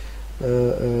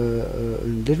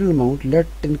little amount. Let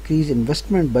increase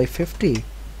investment by 50,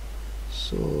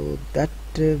 so that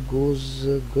goes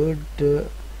good.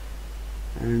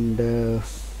 And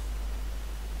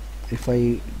if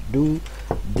I do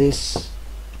this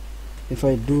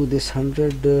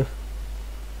 100,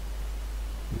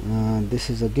 this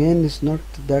is again is not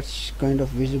that kind of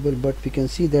visible, but we can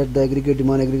see that the aggregate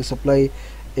demand, aggregate supply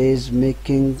is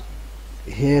making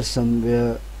here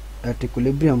somewhere at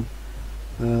equilibrium.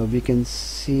 We can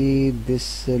see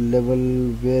this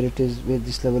level where it is, where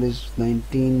this level is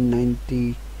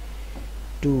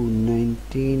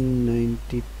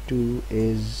 1992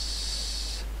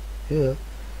 is here.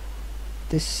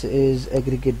 This is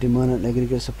aggregate demand and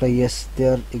aggregate supply. Yes, they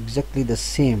are exactly the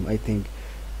same, I think.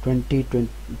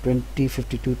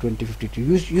 2052.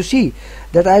 You see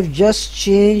that I've just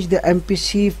changed the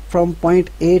MPC from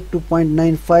 0.8 to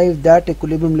 0.95. That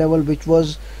equilibrium level which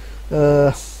was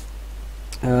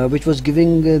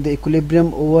giving the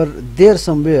equilibrium over there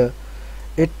somewhere,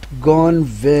 it gone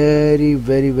very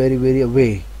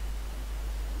away.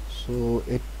 So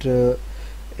it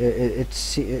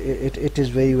is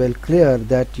very well clear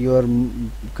that your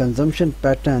consumption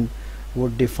pattern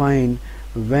would define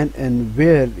when and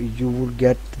where you would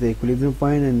get the equilibrium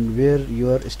point and where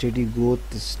your steady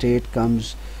growth state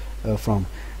comes from.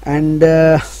 And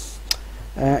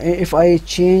if I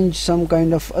change some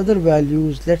kind of other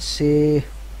values, let's say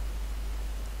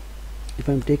if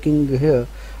I'm taking here,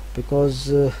 because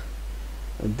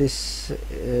this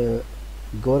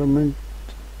government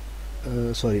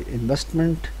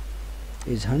investment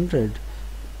is 100,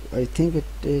 I think it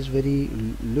is very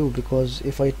low, because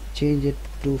if I change it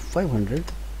to 500,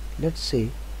 let's say,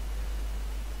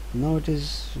 now it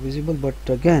is visible, but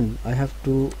again I have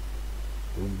to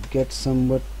get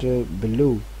somewhat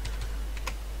below.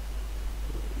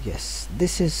 Yes,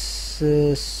 this is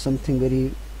something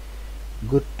very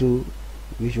good to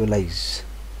visualize.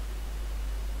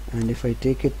 And if I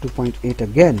take it to 0.8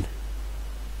 again,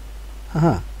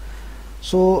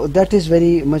 so that is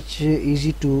very much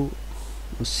easy to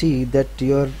see that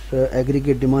your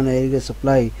aggregate demand and aggregate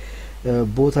supply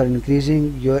both are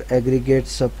increasing. Your aggregate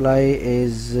supply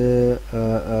is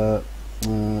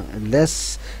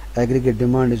less, aggregate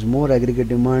demand is more. Aggregate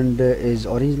demand is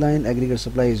orange line, aggregate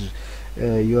supply is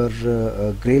your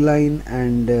gray line,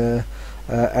 and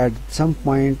at some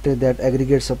point that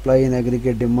aggregate supply and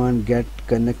aggregate demand get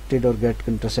connected or get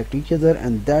intersect each other,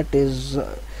 and that is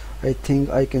I think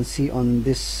I can see on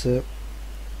this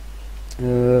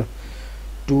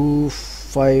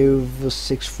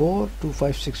 2564.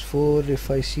 If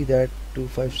I see that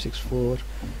 2564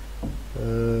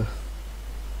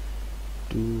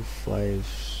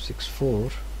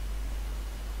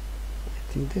 I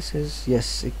think this is,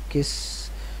 yes, a case,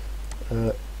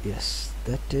 yes,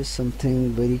 that is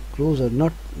something very close, or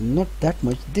not that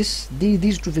much. These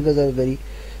two figures are very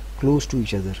close to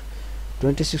each other,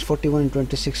 2641 and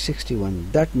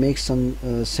 2661. That makes some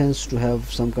sense to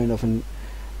have some kind of an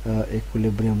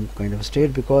equilibrium kind of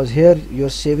state, because here your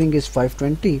saving is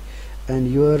 520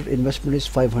 and your investment is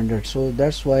 500, so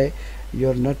that's why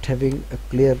you're not having a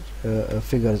clear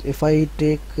figures. If I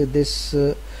take this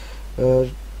to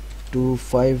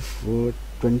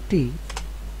 520,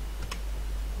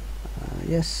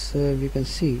 yes, we can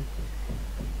see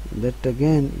that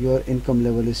again your income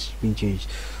level is being changed.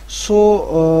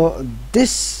 So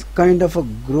this kind of a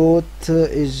growth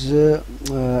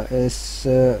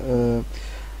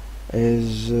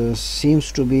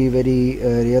seems to be very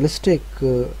realistic,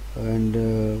 and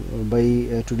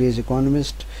by today's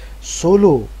economist.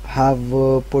 Solo have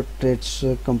put its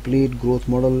complete growth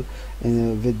model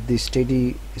with the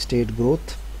steady state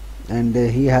growth, and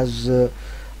he has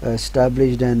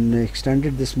established and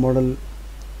extended this model,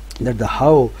 that the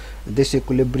how this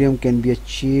equilibrium can be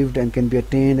achieved and can be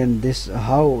attained, and this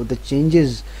how the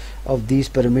changes of these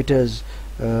parameters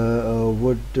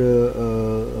would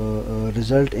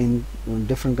result in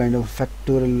different kind of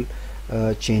factorial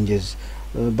changes.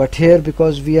 But here,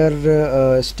 because we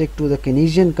are stick to the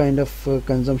Keynesian kind of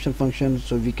consumption function,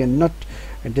 so we cannot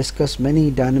discuss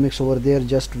many dynamics over there.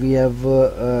 Just we have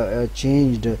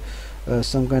changed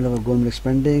some kind of government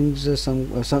spendings,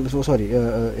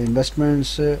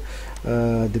 investments,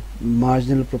 the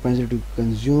marginal propensity to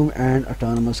consume, and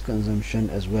autonomous consumption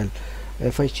as well.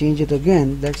 If I change it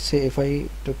again, let's say if I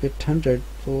took it 100,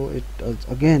 so it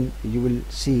again you will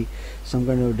see some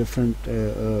kind of different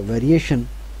variation.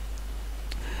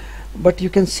 But you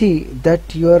can see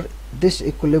that this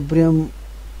equilibrium,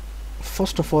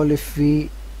 first of all, if we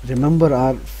remember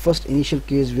our first initial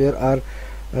case where our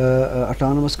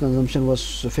autonomous consumption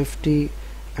was 50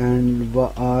 and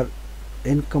our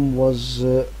income was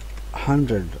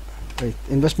 100, right?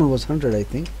 Investment was 100, I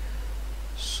think.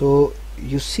 So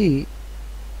you see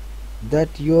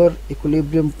that your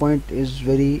equilibrium point is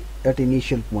very at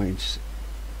initial points.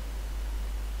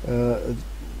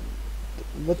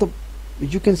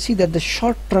 You can see that the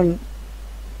short run,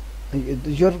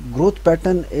 your growth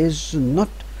pattern is not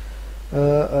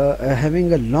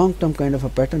having a long-term kind of a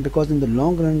pattern, because in the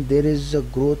long run there is a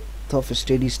growth of a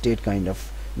steady state kind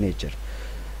of nature.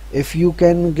 If you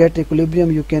can get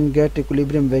equilibrium, you can get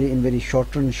equilibrium in very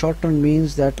short run. Short run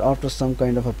means that after some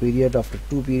kind of a period, after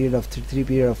 2 period, after 3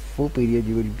 period, or 4 period,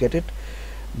 you will get it.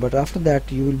 But after that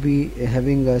you will be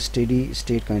having a steady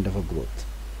state kind of a growth.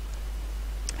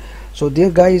 So there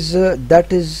guys,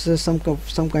 that is some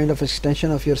kind of extension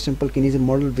of your simple Keynesian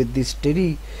model with the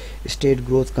steady state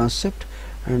growth concept,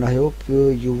 and I hope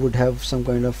you would have some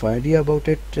kind of idea about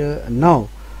it. Now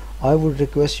I would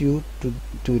request you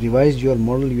to revise your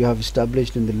model you have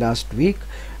established in the last week,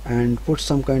 and put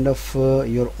some kind of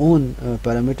your own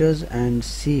parameters, and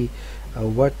see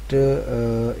what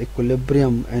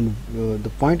equilibrium and the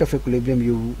point of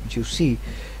equilibrium you see,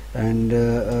 and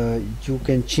you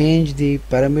can change the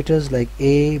parameters like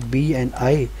A, B and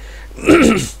I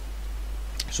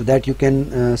so that you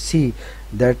can see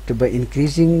that by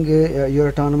increasing your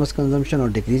autonomous consumption or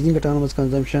decreasing autonomous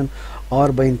consumption,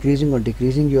 or by increasing or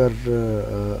decreasing your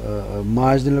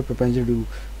marginal propensity to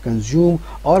consume,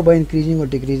 or by increasing or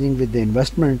decreasing with the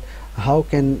investment, how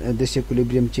can this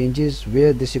equilibrium changes,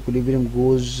 where this equilibrium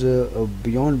goes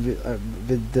beyond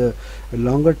with the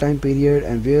longer time period,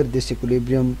 and where this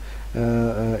equilibrium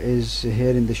is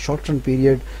here in the short run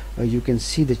period. You can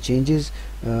see the changes.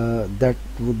 That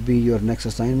would be your next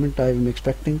assignment. I am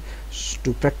expecting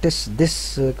to practice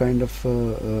this kind of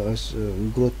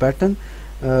growth pattern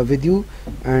with you,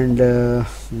 and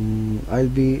I'll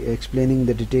be explaining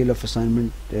the detail of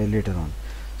assignment later on.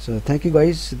 So thank you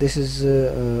guys. This is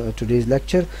today's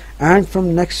lecture, and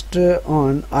from next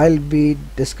on I'll be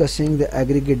discussing the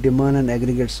aggregate demand and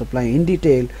aggregate supply in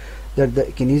detail, that the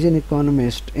Keynesian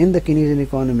economist, in the Keynesian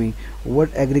economy,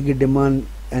 what aggregate demand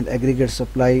and aggregate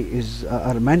supply is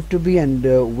are meant to be, and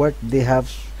what they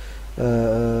have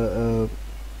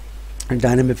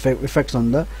dynamic effects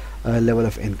on the level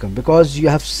of income. Because you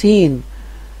have seen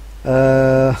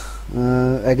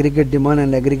aggregate demand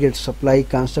and aggregate supply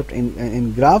concept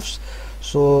in graphs,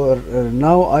 so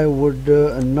now I would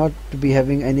not be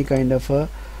having any kind of a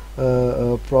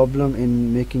problem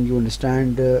in making you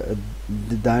understand the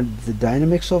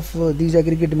dynamics of these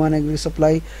aggregate demand and aggregate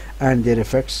supply and their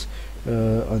effects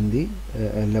on the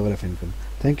level of income.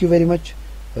 Thank you very much.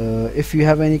 If you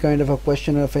have any kind of a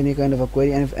question or if any kind of a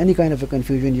query, and if any kind of a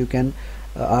confusion, you can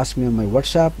ask me on my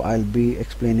WhatsApp. I'll be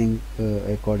explaining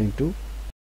according to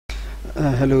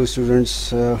Hello students,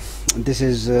 this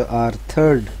is our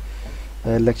third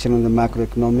lecture on the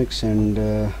macroeconomics,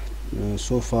 and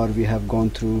so far we have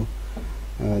gone through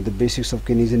the basics of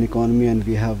Keynesian economy, and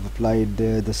we have applied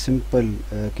the simple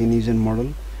Keynesian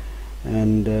model,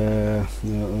 and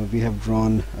we have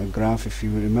drawn a graph, if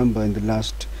you remember, in the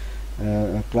last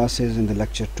classes in the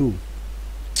lecture 2.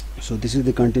 So this is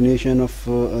the continuation of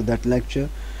that lecture.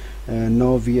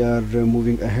 Now we are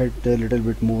moving ahead a little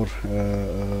bit more,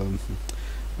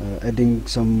 adding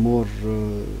some more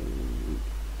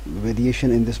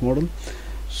variation in this model.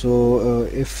 So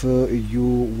if you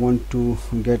want to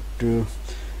get a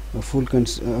full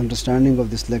understanding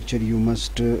of this lecture, you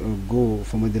must go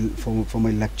for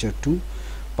my lecture 2,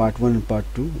 part 1 and part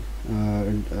 2.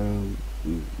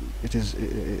 It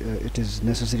is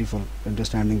necessary for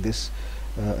understanding this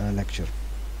lecture.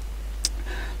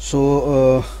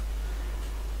 So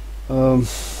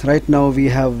right now we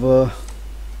have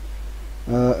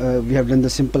done the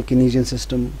simple Keynesian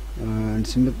system and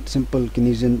simple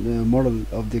Keynesian model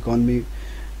of the economy.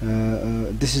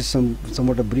 This is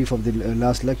somewhat a brief of the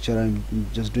last lecture. I'm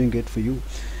just doing it for you,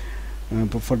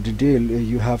 but for detail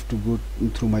you have to go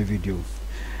through my video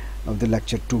of the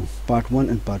lecture 2, part 1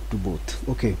 and part 2 both.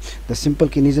 Okay, the simple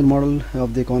Keynesian model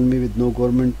of the economy with no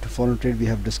government, foreign trade we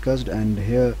have discussed, and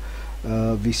here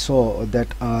we saw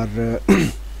that our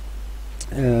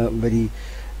very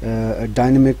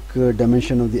dynamic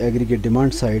dimension of the aggregate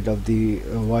demand side of the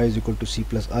y is equal to c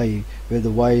plus I, where the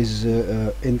y is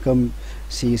income,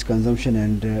 c is consumption,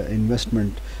 and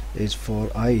investment is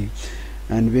for I,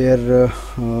 and where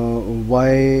y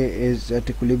is at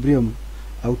equilibrium,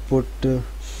 output,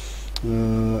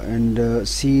 and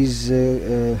c is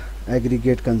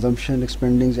aggregate consumption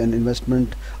expendings, and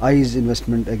investment, I is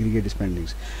investment aggregate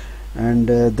spendings. And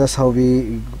thus how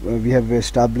we have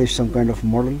established some kind of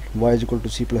model, y is equal to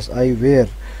c plus I, where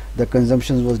the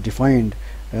consumption was defined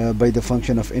by the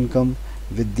function of income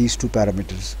with these two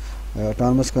parameters,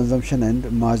 autonomous consumption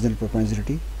and marginal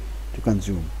propensity to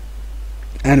consume.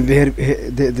 And where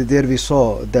there we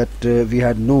saw that we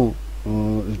had no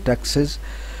taxes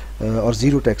or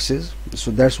zero taxes,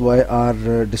 so that's why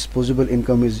our disposable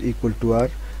income is equal to our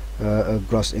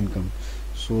gross income.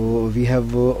 So we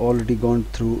have already gone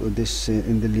through this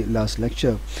in the last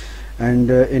lecture. And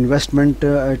investment,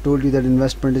 I told you that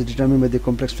investment is determined by the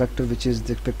complex factor, which is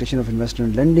the expectation of investor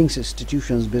and lending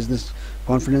institutions, business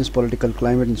confidence, political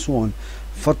climate, and so on.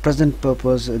 For present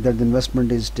purpose, that the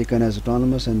investment is taken as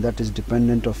autonomous, and that is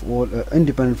dependent of all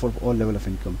independent for all level of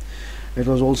income. It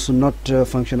was also not a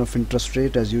function of interest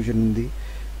rate as usual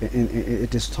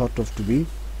it is thought of to be.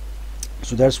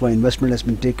 So that's why investment has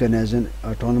been taken as an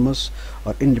autonomous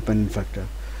or independent factor,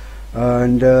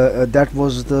 and that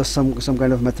was the some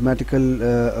kind of mathematical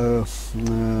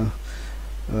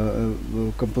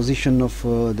composition of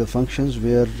the functions,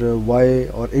 where y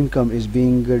or income is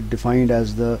being defined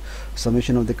as the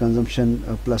summation of the consumption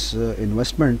plus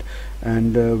investment,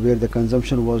 and where the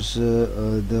consumption was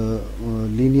the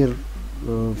linear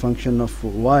function of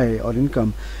y or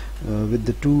income with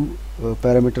the two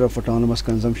parameter of autonomous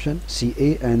consumption,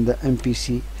 CA, and the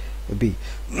MPCB.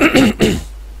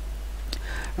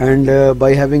 And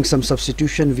by having some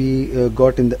substitution, we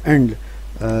got in the end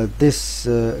this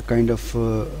kind of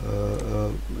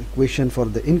equation for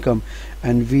the income,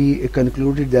 and we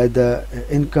concluded that the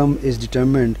income is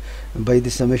determined by the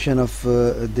summation of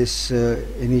this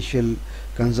initial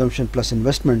consumption plus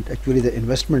investment. Actually, the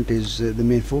investment is the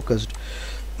main focused.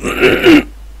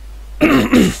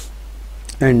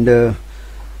 And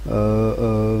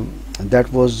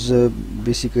that was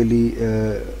basically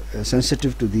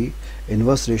sensitive to the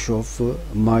inverse ratio of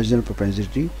marginal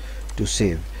propensity to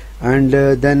save. And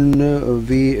then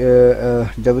we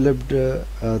developed a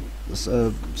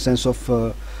sense of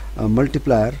a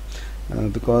multiplier,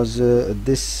 because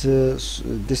this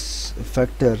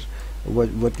factor,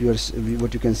 what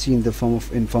you can see in the form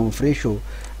of ratio,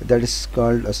 that is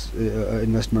called as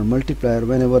investment multiplier.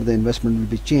 Whenever the investment will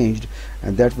be changed,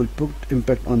 and that will put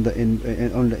impact on the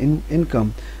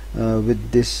income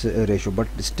with this ratio. But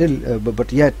still,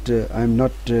 but yet I'm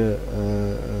not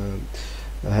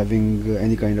having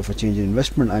any kind of a change in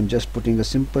investment. I'm just putting a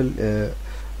simple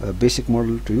basic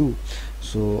model to you.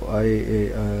 So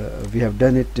we have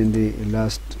done it in the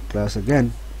last class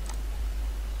again,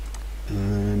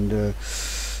 and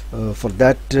for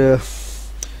that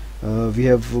we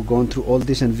have gone through all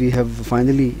this, and we have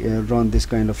finally drawn this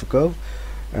kind of a curve.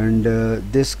 And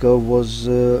this curve was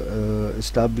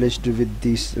established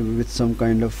with some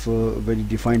kind of very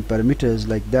defined parameters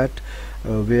like that,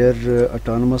 where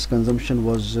autonomous consumption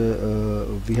was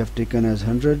we have taken as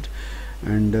 100,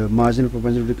 and marginal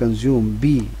propensity to consume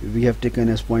B we have taken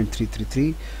as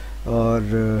 0.333, or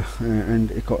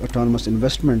and autonomous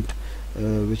investment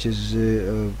which is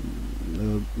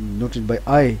noted by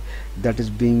I, that is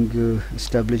being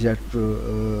established at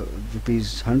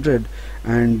rupees 100,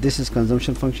 and this is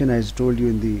consumption function as told you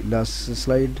in the last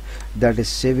slide. That is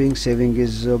saving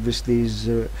is obviously is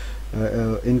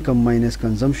income minus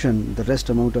consumption, the rest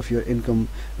amount of your income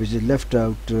which is left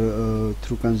out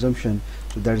through consumption,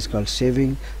 so that is called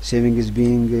saving is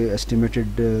being estimated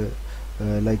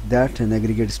like that. And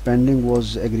aggregate spending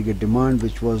was aggregate demand,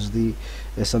 which was the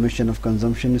summation of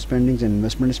consumption spendings and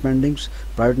investment spendings,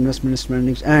 private investment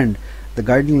spendings, and the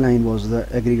guiding line was the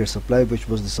aggregate supply, which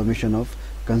was the summation of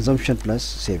consumption plus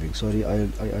saving. Sorry, I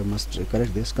must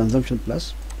correct this, consumption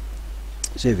plus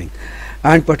saving.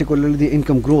 And particularly the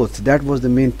income growth, that was the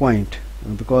main point,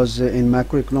 because in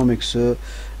macroeconomics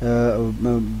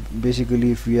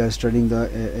basically if we are studying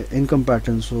the income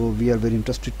pattern, so we are very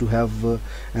interested to have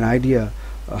an idea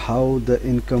how the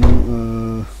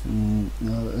income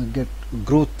get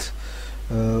growth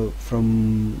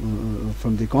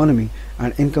from the economy,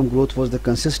 and income growth was the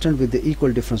consistent with the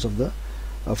equal difference of the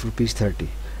rupees 30.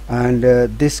 And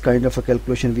this kind of a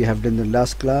calculation we have done in the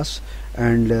last class,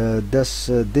 and thus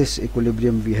this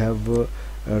equilibrium we have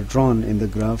drawn in the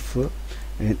graph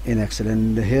in Excel.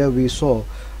 And here we saw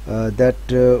that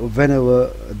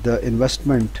whenever the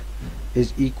investment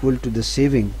is equal to the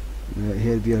saving,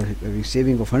 here we are having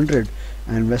saving of 100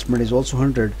 and investment is also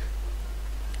 100,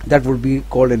 that would be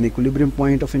called an equilibrium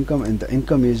point of income, and the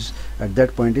income is at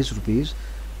that point is rupees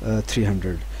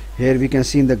 300. Here we can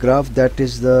see in the graph that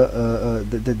is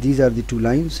these are the two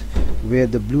lines, where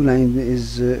the blue line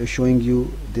is showing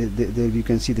you you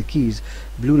can see the keys.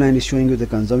 Blue line is showing you the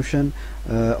consumption,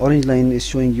 orange line is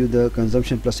showing you the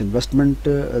consumption plus investment,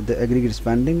 the aggregate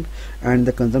spending, and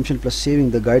the consumption plus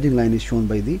saving, the guiding line is shown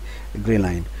by the gray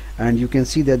line. And you can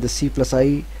see that the C plus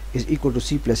I is equal to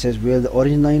C plus S, where the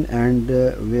orange line and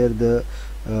where the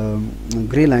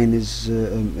gray line is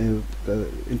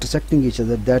intersecting each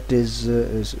other, that is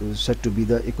said to be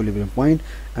the equilibrium point,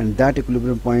 and that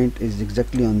equilibrium point is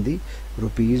exactly on the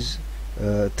rupees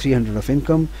 300 of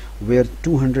income, where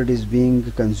 200 is being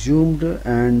consumed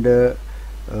and where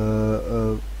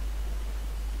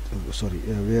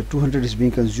 200 is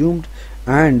being consumed,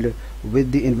 and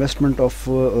with the investment of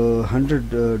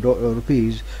 100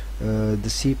 rupees, the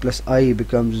C plus I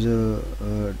becomes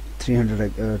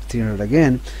 300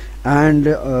 again, and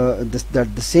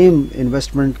that the same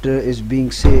investment is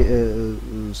being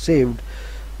saved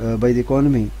by the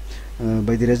economy,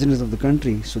 by the residents of the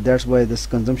country. So that's why this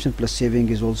consumption plus saving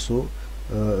is also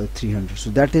 300. So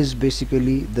that is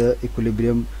basically the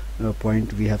equilibrium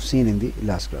point we have seen in the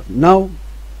last graph. Now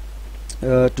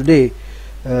today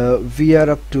we are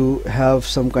up to have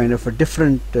some kind of a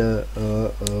different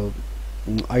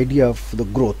idea of the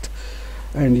growth,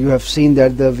 and you have seen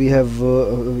that we have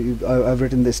I've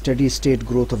written the steady state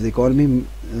growth of the economy,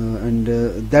 and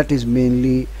that is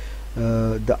mainly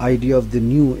the idea of the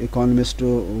new economist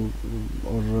or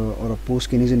a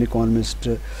post-Keynesian economist.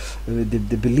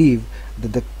 They believe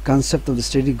that the concept of the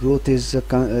steady growth is a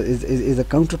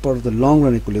counterpart of the long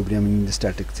run equilibrium in the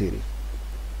static theory.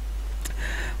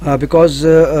 Because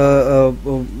the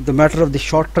matter of the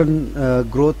short-run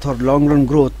growth or long-run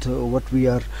growth, what we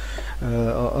are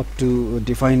up to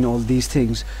define all these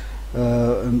things,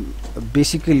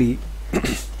 basically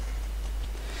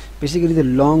the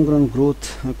long-run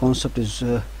growth concept is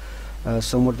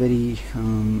somewhat very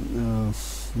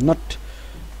not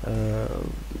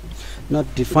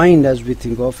defined as we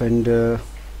think of, and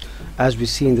as we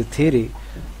see in the theory.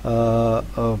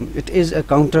 It is a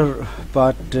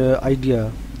counterpart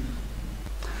idea.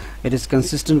 It is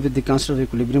consistent with the concept of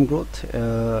equilibrium growth.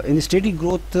 In the steady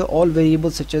growth, all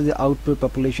variables such as the output,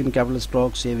 population, capital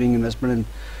stock, saving, investment,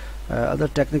 and other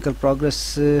technical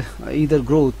progress either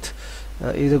grow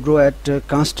at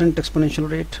constant exponential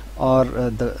rate or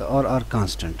are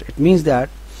constant. It means that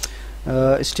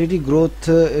steady growth,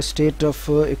 a state of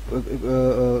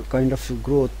kind of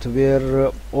growth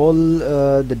where all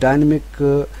the dynamic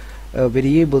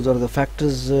variables or the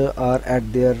factors are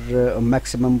at their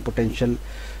maximum potential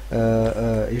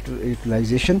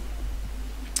utilization,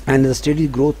 and the steady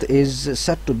growth is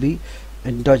said to be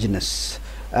endogenous.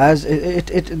 As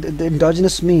the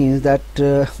endogenous means that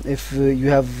if you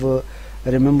have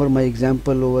remember my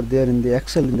example over there in the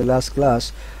Excel in the last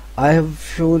class, I have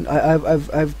shown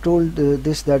I've told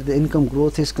this, that the income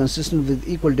growth is consistent with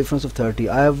equal difference of 30.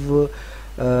 I have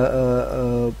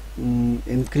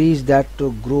in increase that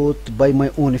growth by my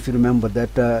own. If you remember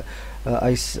that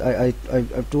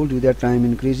I've told you that I am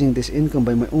increasing this income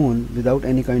by my own without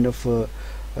any kind of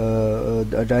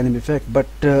a dynamic effect. But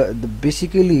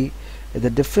basically the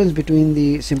difference between the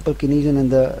simple Keynesian and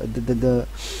the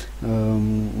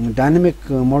dynamic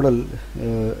model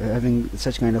having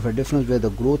such kind of a difference, where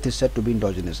the growth is said to be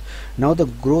endogenous. Now the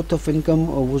growth of income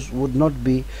would not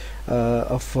be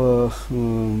of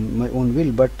my own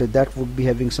will, but that would be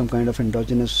having some kind of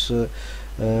endogenous or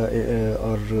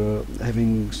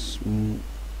having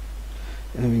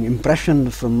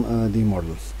impression from the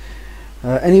model.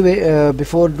 Anyway,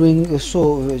 before doing so,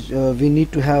 we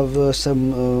need to have some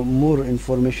more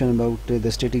information about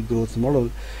the static growth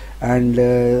model, and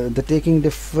the taking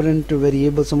different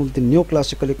variables. Some of the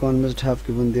neoclassical economists have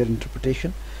given their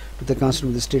interpretation to the concept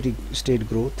of the static state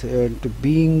growth. To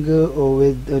begin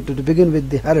with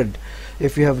the Harrod,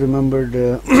 if you have remembered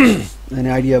an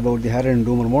idea about the Harrod and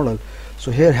Domer model.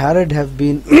 So here Harrod have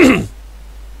been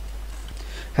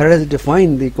Harrod has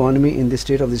defined the economy in the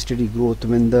state of the steady growth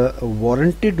when the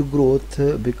warranted growth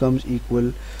becomes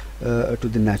equal to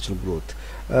the natural growth.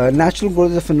 Natural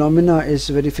growth as a phenomena is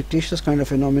a very fictitious kind of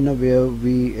phenomena, where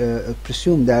we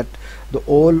presume that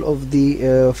all of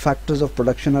the factors of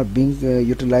production are being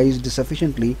utilized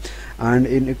sufficiently, and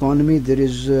in economy there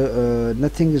is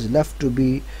nothing is left to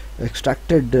be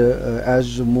extracted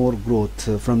as more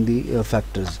growth from the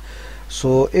factors.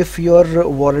 So if your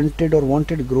warranted or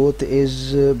wanted growth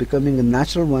is becoming a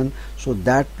natural one, so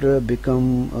that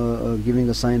become giving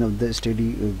a sign of the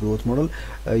steady growth model.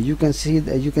 You can see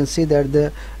that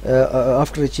the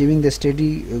after achieving the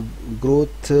steady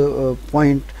growth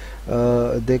point,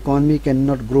 the economy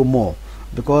cannot grow more,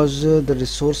 because the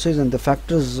resources and the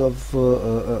factors of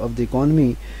the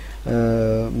economy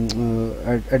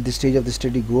at the stage of the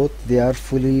steady growth, they are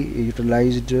fully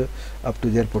utilized up to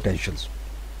their potentials.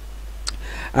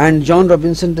 And John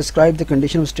Robinson described the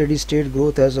condition of steady state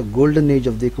growth as a golden age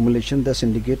of the accumulation, thus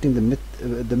indicating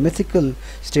the mythical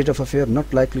state of affair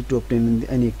not likely to obtain in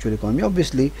any actual economy.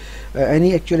 Obviously,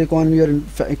 any actual economy or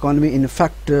economy in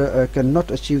fact cannot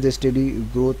achieve the steady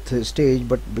growth stage,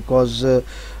 but because the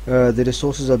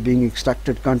resources are being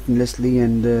extracted continuously,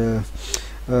 and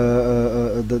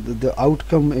the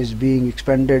outcome is being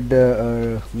expended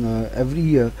every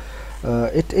year.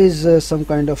 It is some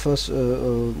kind of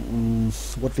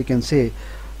what we can say,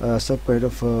 some kind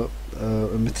of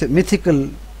mythical,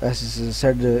 as is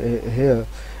said here.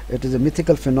 It is a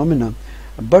mythical phenomena.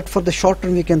 But for the short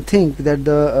run, we can think that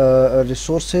the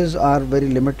resources are very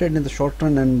limited in the short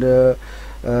run, and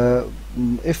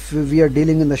if we are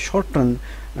dealing in the short run,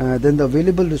 then the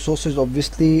available resources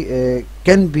obviously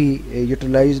can be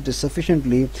utilized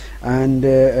sufficiently, and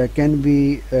can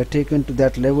be taken to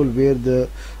that level where the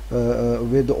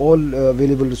all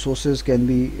available resources can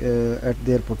be at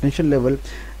their potential level,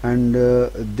 and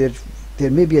there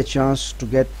may be a chance to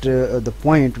get the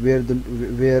point where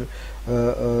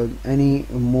any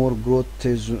more growth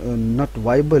is not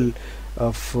viable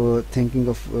of thinking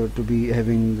of to be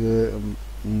having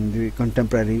the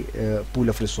contemporary pool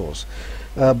of resource.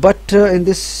 But in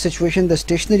this situation, the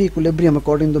stationary equilibrium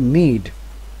according to Mead,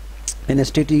 in a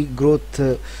steady growth,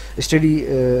 steady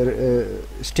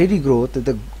growth,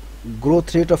 the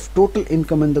growth rate of total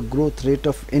income and the growth rate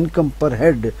of income per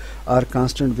head are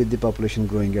constant with the population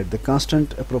growing at the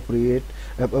constant appropriate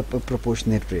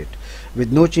proportionate rate,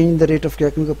 with no change in the rate of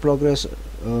technical progress.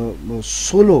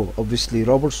 Solow, obviously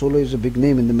Robert Solow is a big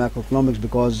name in the macroeconomics,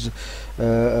 because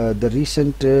the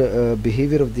recent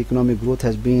behavior of the economic growth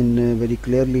has been very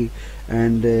clearly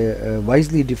and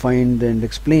wisely defined and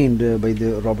explained by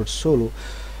the Robert Solow.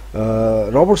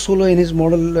 Robert Solow in his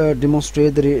model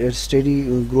demonstrate the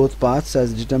steady growth paths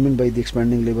as determined by the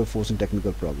expanding labor force and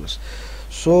technical progress.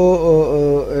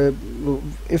 So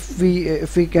if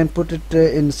we can put it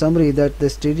in summary, that the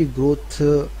steady growth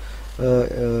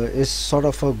is sort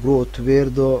of a growth where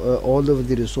all of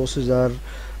the resources are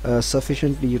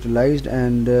sufficiently utilized,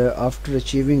 and after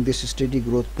achieving this steady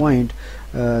growth point,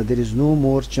 there is no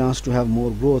more chance to have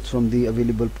more growth from the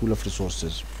available pool of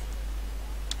resources.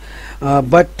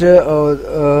 But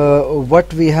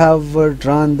what we have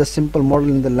drawn the simple model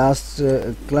in the last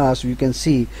class, you can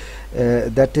see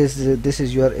that is this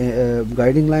is your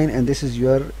guiding line, and this is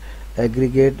your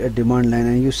aggregate demand line,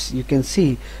 and you can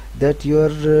see that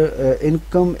your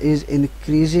income is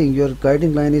increasing, your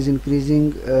guiding line is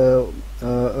increasing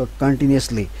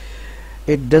continuously.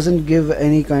 It doesn't give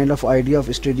any kind of idea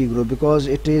of steady growth, because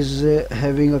it is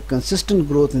having a consistent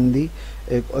growth in the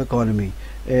economy.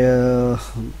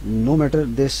 No matter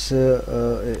this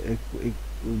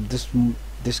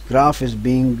this graph is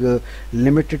being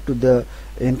limited to the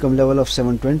income level of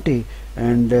 720,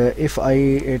 and if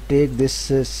I take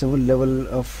this similar level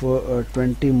of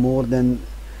 20 more than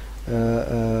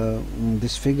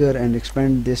this figure and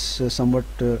expand this somewhat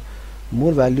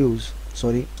more values,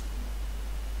 sorry,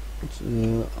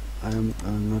 I'm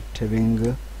not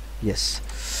having yes.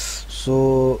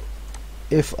 So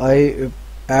if I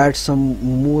add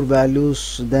some more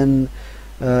values, then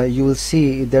you will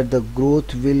see that the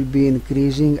growth will be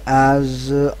increasing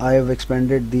as I have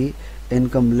expanded the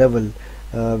income level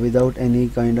without any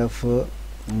kind of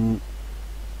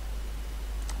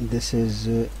this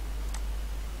is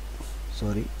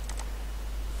sorry,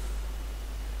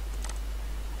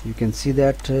 you can see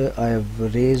that I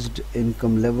have raised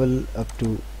income level up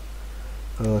to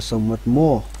somewhat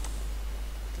more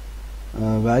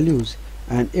values,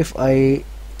 and if I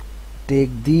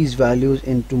take these values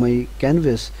into my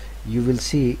canvas, you will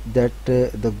see that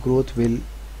the growth will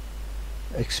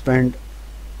expand.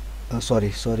 Sorry,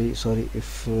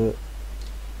 if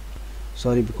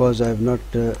sorry, because I have not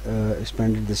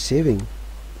expanded the saving.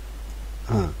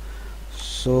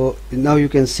 So now you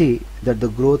can see that the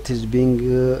growth is being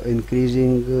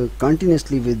increasing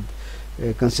continuously with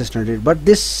consistent rate, but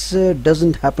this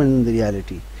doesn't happen in the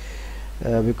reality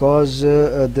because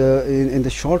in the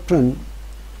short run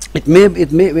it may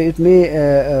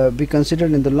be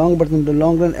considered in the long, but in the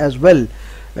long run as well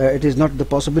it is not the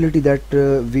possibility that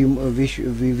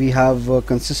we have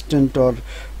consistent or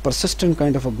persistent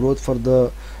kind of a growth for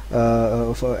the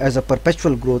as a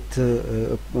perpetual growth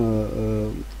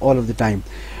all of the time.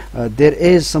 There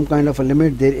is some kind of a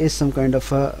limit, there is some kind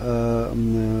of a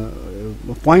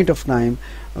point of time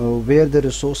where the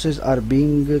resources are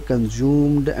being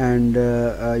consumed and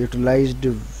utilized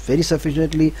very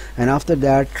sufficiently, and after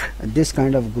that this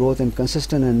kind of growth and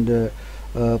consistent and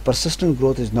persistent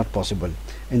growth is not possible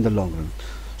in the long run.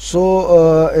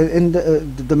 So in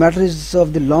the matter is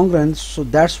of the long run, so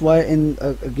that's why in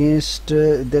against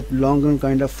that long run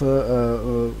kind of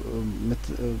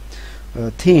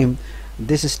theme,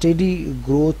 this steady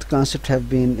growth concept have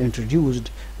been introduced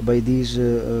by these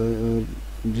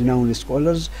renowned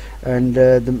scholars, and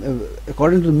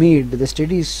according to Mead, the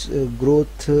steady state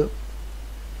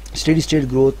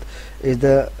growth is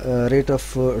the rate of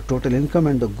total income,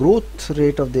 and the growth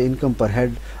rate of the income per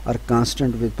head are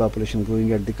constant with population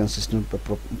growing at the consistent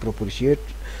proportionate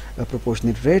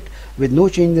rate with no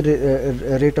change in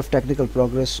the rate of technical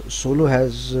progress. Solo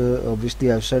has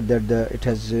obviously, I've said that it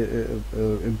has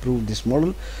improved this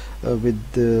model with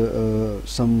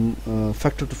some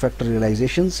factor to factor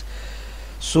realizations.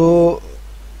 So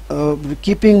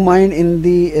keeping in mind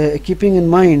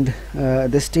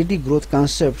the steady growth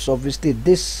concepts, obviously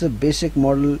this basic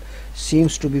model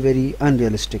seems to be very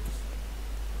unrealistic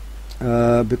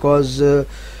because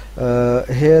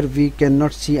here we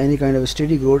cannot see any kind of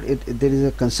steady growth. There is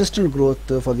a consistent growth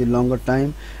for the longer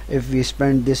time. If we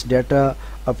spend this data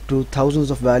up to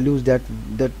thousands of values, that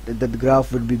the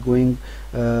graph would be going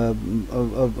beyond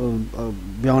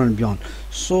and beyond.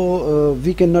 So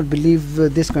we cannot believe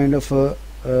this kind of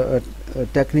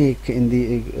technique in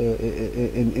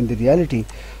the reality.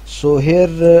 So here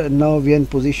now we are in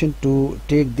position to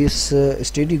take this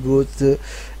steady growth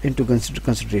into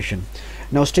consideration.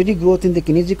 Now, steady growth in the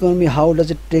Keynesian economy, how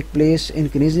does it take place? In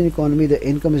Keynesian economy, the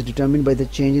income is determined by the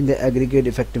change in the aggregate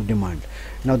effective demand.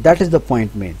 Now that is the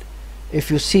point made. If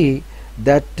you see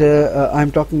that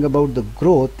I'm talking about the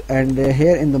growth, and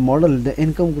here in the model the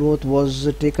income growth was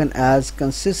taken as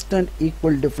consistent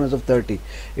equal difference of 30.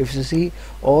 If you see,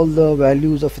 all the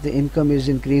values of the income is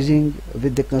increasing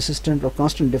with the consistent or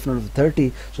constant difference of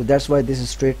 30, so that's why this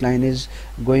straight line is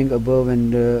going above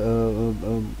and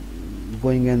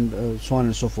going and so on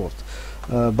and so forth.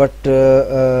 But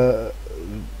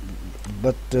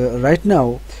right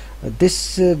now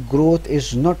this growth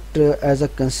is not as a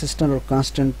consistent or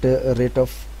constant rate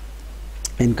of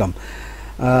income.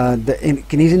 In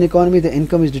Keynesian economy, the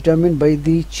income is determined by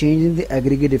the change in the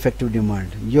aggregate effective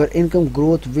demand. Your income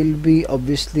growth will be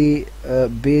obviously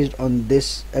based on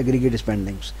this aggregate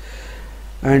spendings,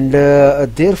 and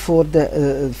therefore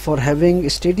for having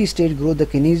steady state growth, the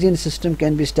Keynesian system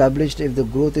can be established if the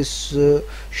growth is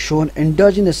shown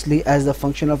endogenously as the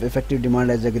function of effective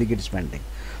demand as aggregate spending.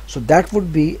 So that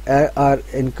would be our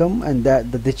income, and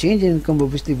that the change in income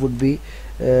obviously would be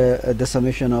the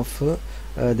summation of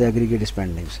the aggregate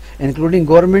spendings, including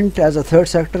government as a third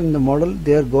sector in the model.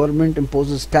 Their government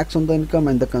imposes tax on the income,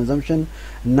 and the consumption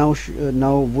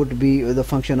now would be the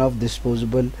function of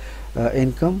disposable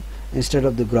income instead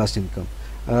of the gross income.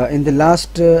 In the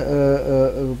last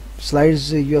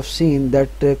slides you have seen that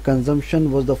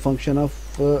consumption was the function of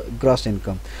gross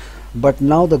income. but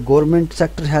now the government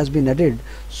sector has been added.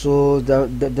 So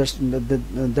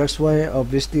that's why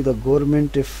obviously the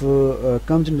government, if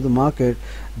comes into the market,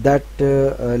 that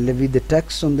levy the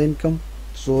tax on the income,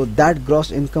 so that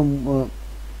gross income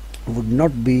would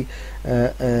not be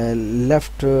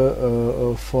left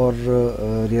for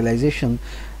realization.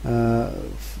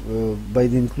 By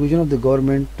the inclusion of the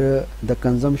government, the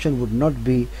consumption would not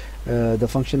be the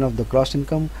function of the gross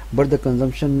income, but the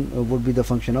consumption would be the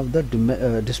function of the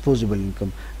disposable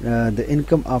income, the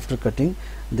income after cutting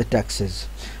the taxes.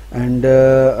 And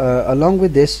along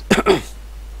with this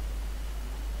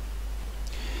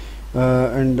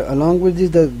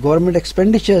the government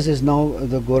expenditures is now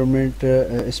the government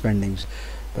spendings.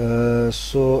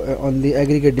 So on the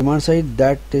aggregate demand side,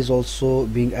 that is also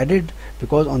being added,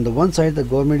 because on the one side the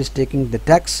government is taking the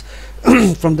tax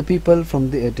from the people,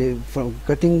 from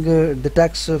cutting the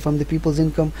tax from the people's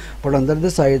income, but on the other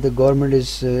side the government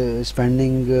is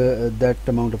spending that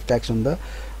amount of tax on the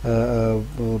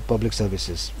public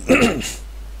services.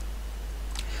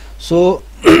 So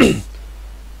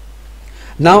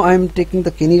now I am taking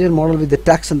the Keynesian model with the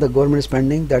tax and the government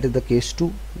spending. That is the case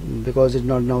 2, because it's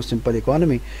not now simple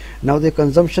economy. Now the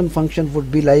consumption function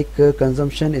would be like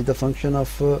consumption is the function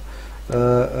of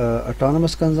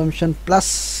autonomous consumption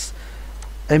plus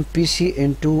MPC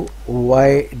into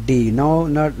YD.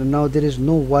 Now there is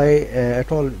no Y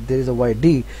at all, there is a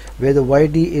YD, where the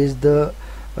YD is the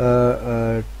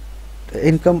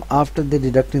income after the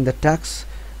deducting the tax,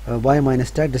 Y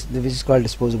minus tax, which is called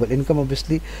disposable income.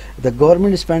 Obviously the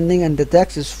government spending and the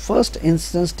tax is first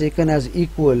instance taken as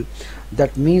equal.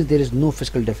 That means there is no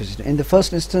fiscal deficit. In the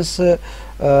first instance the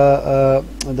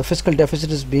fiscal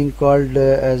deficit is being called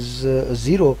as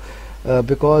 0,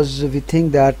 because we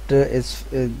think that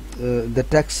the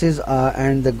taxes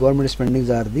and the government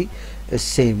spendings are the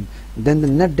same. Then the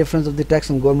net difference of the tax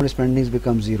and government spendings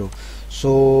becomes 0.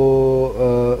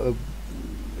 So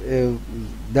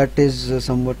that is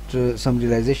somewhat some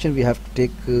realization we have to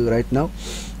take right now.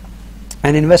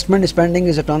 And investment spending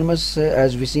is autonomous,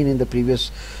 as we seen in the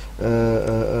previous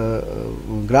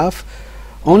graph.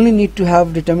 Only need to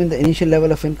have determined the initial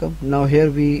level of income. Now here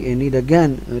we need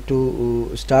again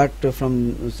to start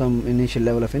from some initial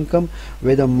level of income,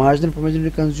 where the marginal propensity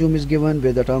to consume is given,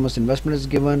 where the autonomous investment is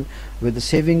given, where the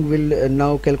saving will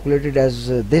now calculated as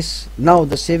this. Now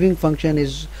the saving function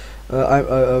is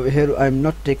here I am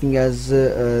not taking as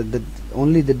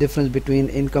only the difference between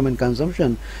income and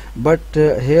consumption, but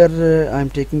here I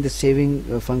am taking the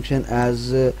saving function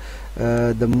as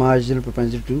the marginal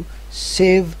propensity to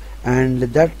save, and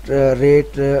that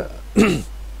rate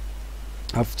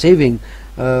of saving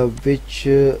which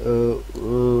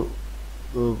through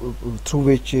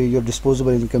which your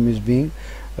disposable income is being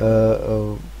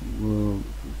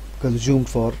consumed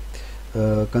for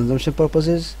consumption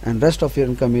purposes, and rest of your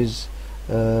income is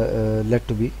let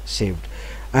to be saved.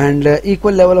 And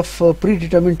equal level of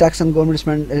predetermined tax and government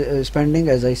spending,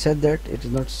 as I said that it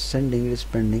is not sending, it is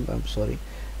spending, I'm sorry,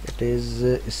 it is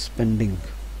spending.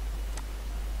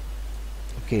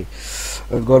 Okay,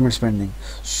 government spending.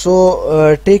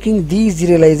 So taking these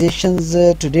realizations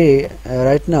today,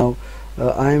 right now,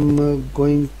 I am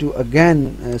going to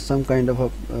again some kind of a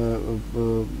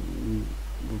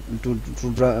to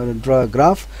draw a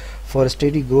graph for a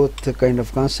steady growth kind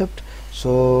of concept.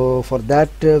 So for that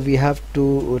we have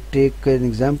to take an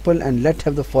example and let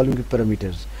have the following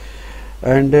parameters.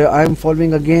 And I am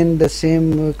following again the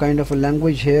same kind of a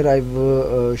language here I've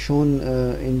shown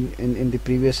in the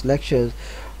previous lectures.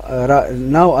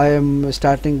 Now I am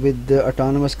starting with the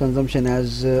autonomous consumption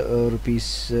as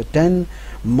rupees 10,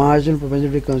 marginal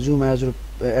propensity to consume as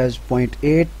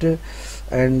 0.8,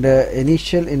 and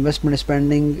initial investment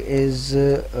spending is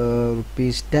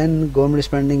rupees 10, government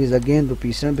spending is again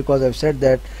rupees 10, because I've said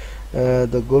that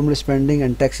the government spending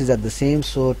and taxes are the same,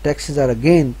 so taxes are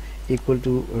again equal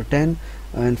to 10,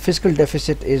 and fiscal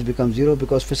deficit is become 0,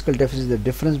 because fiscal deficit is the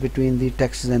difference between the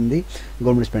taxes and the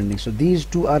government spending. So these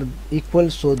two are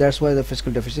equal, so that's why the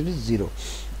fiscal deficit is 0.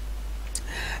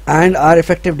 And our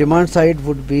effective demand side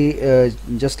would be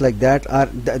just like that.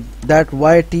 That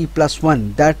YT plus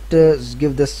 1, that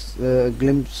give this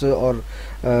glimpse or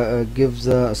gives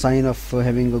a sign of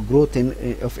having a growth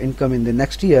of income in the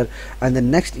next year, and the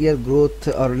next year growth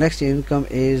or next year income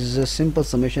is a simple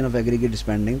summation of aggregate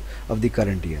spending of the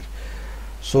current year.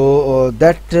 So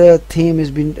that theme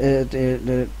has been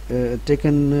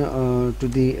taken to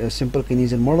the simple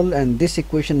Keynesian model, and this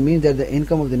equation means that the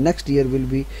income of the next year will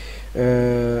be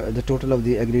the total of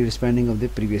the aggregate spending of the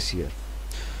previous year.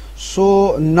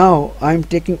 So now I am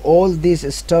taking all this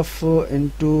stuff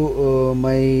into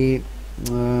my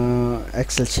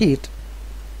Excel sheet,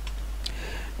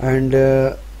 and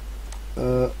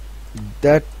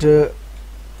that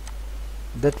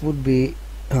that would be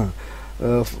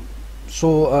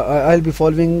so I'll be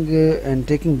following and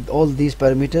taking all these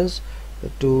parameters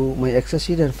to my Excel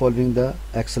sheet and following the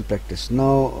Excel practice.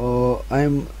 Now I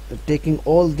am taking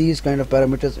all these kind of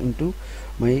parameters into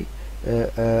my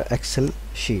Excel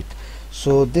sheet.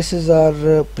 So this is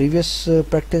our previous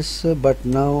practice, but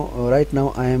now right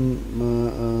now I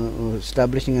am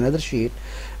establishing another sheet,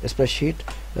 a spreadsheet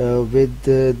with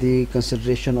the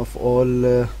consideration of all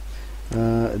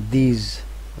these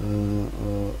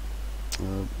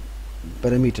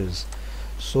parameters.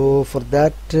 So for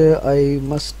that I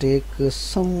must take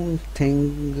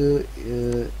something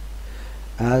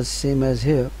as same as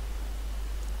here.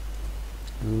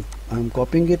 I'm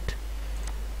copying it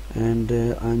and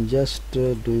I'm just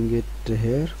doing it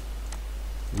here.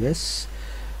 Yes,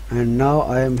 and now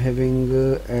I am having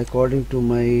according to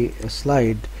my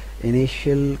slide,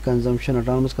 initial consumption,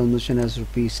 autonomous consumption as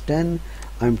rupees 10.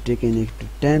 I'm taking it to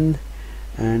 10,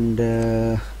 and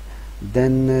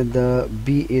then the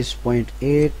B is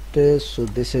 0.8, so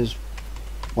this is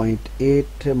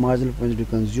 0.8 marginal point to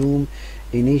consume.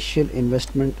 Initial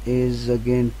investment is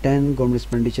again 10, government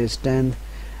expenditure is 10,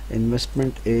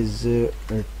 investment is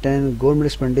 10. Government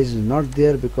expenditure is not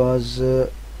there because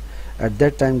at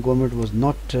that time government was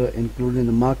not included in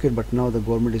the market, but now the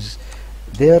government is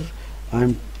there.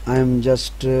 I'm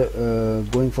just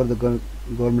going for the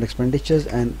government expenditures,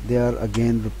 and they are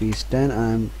again rupees 10.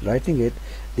 I'm writing it.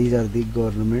 These are the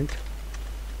government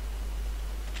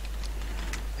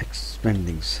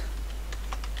expendings.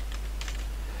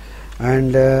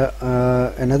 And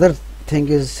another thing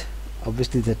is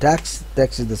obviously the tax.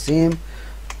 Tax is the same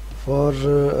for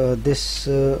this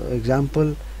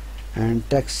example, and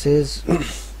taxes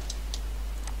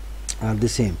are the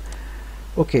same.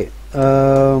 Okay,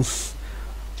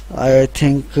 I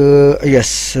think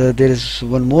yes, there is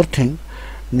one more thing.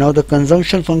 Now the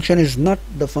consumption function is not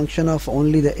the function of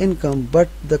only the income, but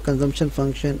the consumption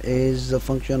function is a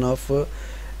function of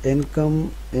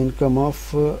income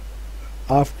of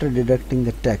after deducting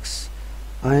the tax.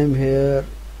 I am here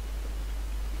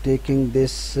taking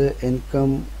this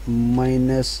income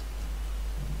minus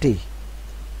T.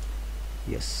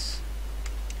 Yes,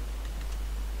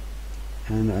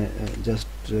 and I just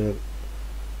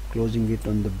closing it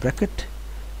on the bracket.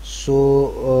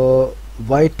 So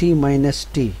YT minus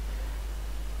T,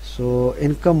 so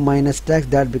income minus tax,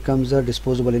 that becomes a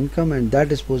disposable income, and that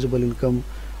disposable income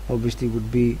obviously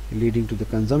would be leading to the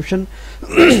consumption.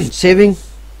 Saving,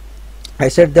 I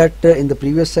said that in the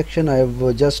previous section I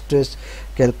have just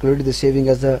calculated the saving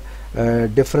as a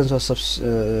difference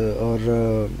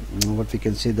or what we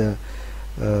can say, the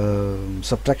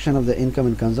subtraction of the income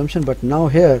and consumption. But now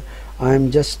here I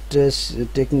am just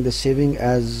taking the saving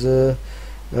as the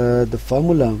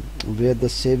formula where the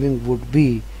saving would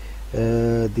be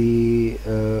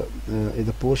the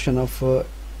portion of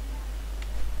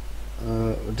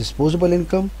disposable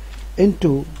income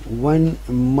into 1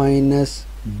 minus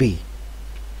B,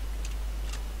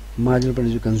 marginal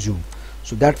point to consume.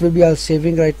 So that will be our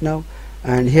saving right now.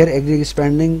 And here aggregate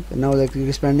spending, now the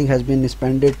aggregate spending has been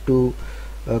expanded to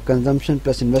consumption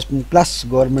plus investment plus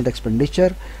government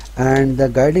expenditure, and the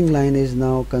guiding line is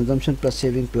now consumption plus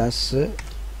saving plus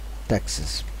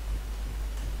taxes.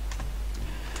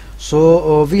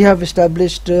 So we have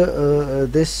established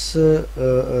this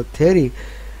theory,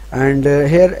 and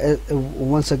here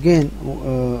once again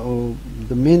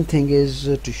the main thing is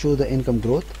to show the income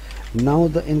growth. Now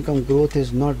the income growth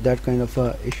is not that kind of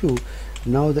a issue.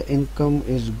 Now the income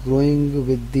is growing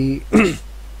with the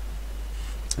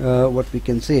what we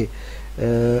can say,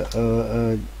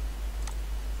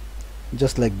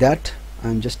 just like that.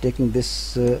 I'm just taking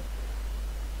this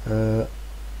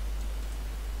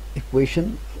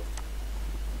equation,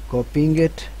 copying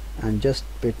it and just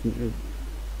pasting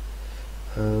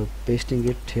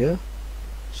it here.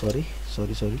 Sorry.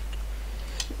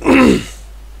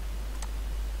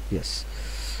 Yes,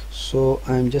 so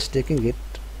I'm just taking it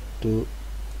to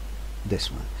this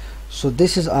one. So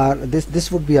this is our this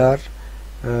would be our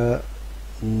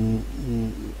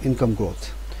income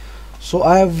growth. So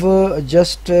I have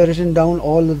just written down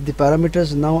all of the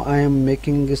parameters. Now I am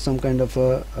making some kind of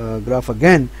a graph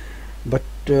again, but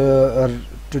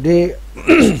today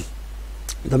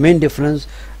the main difference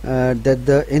that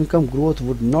the income growth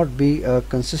would not be a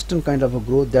consistent kind of a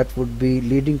growth, that would be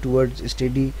leading towards a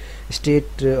steady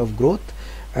state of growth,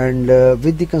 and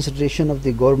with the consideration of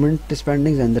the government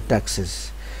spendings and the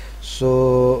taxes.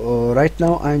 So right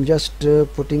now I'm just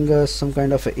putting some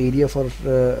kind of area for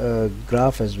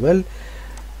graph as well,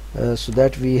 so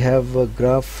that we have a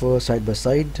graph side by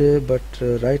side, but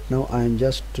right now I am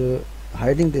just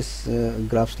hiding this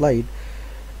graph slide,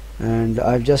 and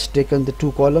I've just taken the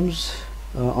two columns.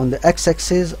 On the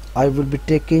x-axis I will be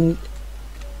taking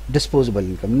disposable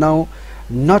income. Now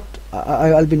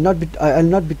I'll not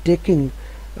be taking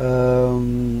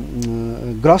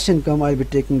gross income, I'll be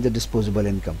taking the disposable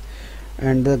income.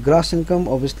 And the gross income,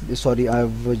 obviously, sorry,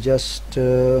 I've just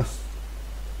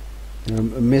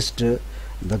missed the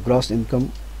gross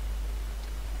income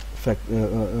fact,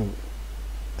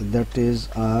 that is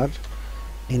our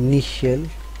initial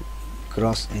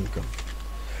gross income.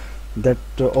 That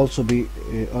also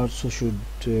should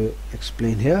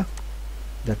explain here.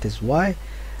 That is why.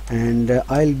 And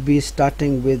I'll be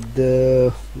starting with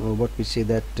what we say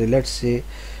that let's say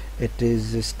it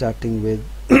is starting with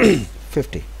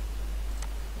 50.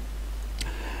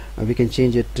 We can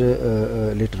change it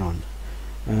later on.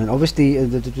 And obviously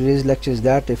today's lecture is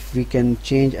that if we can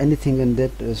change anything in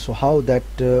that, so how that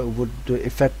would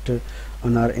affect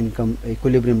on our income,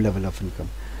 equilibrium level of income.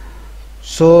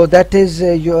 So that is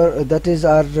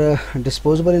our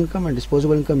disposable income. And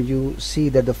disposable income, you see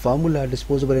that the formula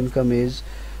disposable income is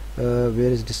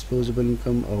where is disposable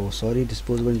income? Oh sorry,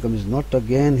 disposable income is not,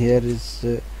 again here is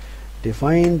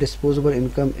defined. Disposable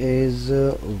income is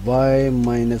y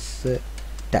minus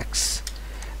tax.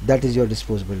 That is your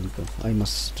disposable income. I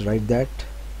must write that,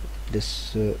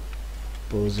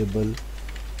 disposable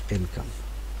income.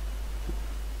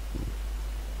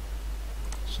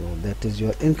 So that is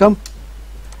your income.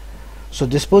 So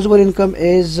disposable income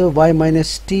is y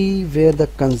minus t, where the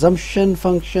consumption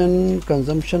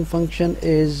function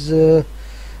is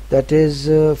that is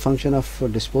function of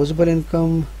disposable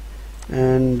income.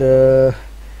 And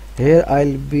here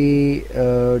I'll be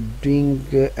doing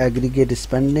aggregate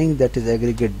spending, that is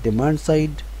aggregate demand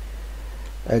side.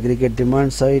 Aggregate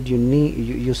demand side,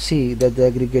 you see that the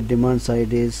aggregate demand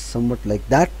side is somewhat like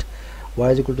that.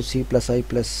 Y is equal to c plus I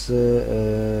plus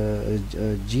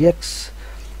gx,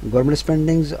 government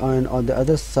spendings. And on the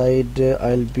other side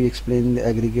I'll be explaining the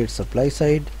aggregate supply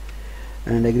side,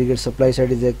 and aggregate supply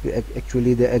side is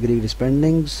actually the aggregate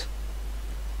spendings,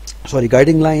 sorry,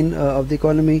 guiding line of the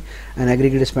economy, and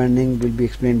aggregate spending will be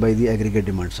explained by the aggregate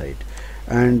demand side.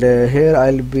 And here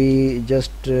I'll be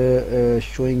just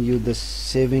showing you the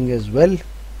saving as well.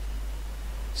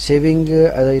 Saving,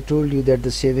 as I told you, that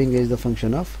the saving is the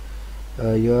function of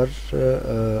your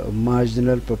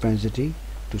marginal propensity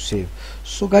to save.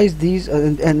 So guys, these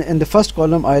and in the first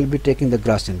column I'll be taking the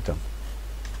gross income,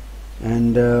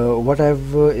 and what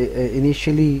I've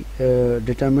initially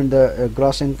determined the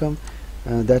gross income,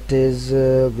 that is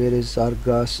where is our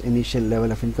gross initial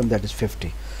level of income, that is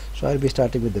 50. So I'll be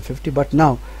starting with the 50, but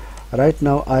now right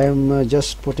now I am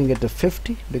just putting it to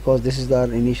 50 because this is our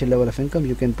initial level of income.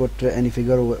 You can put any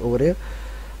figure over here,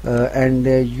 and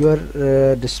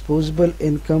your disposable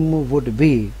income would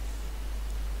be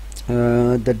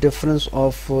the difference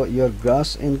of your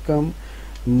gross income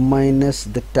minus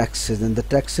the taxes, and the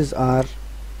taxes are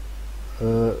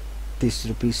this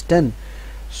rupees 10.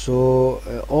 So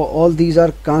all these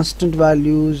are constant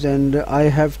values, and I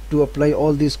have to apply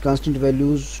all these constant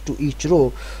values to each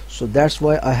row. So that's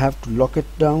why I have to lock it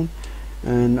down,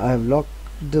 and I have locked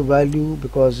the value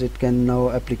because it can now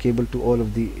applicable to all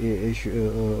of the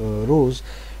rows.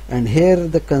 And here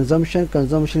the consumption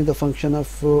is the function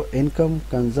of income.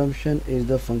 Consumption is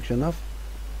the function of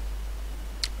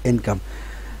income.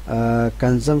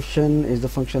 Consumption is the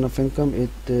function of income.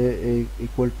 It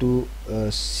equal to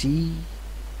C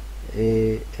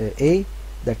A,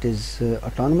 that is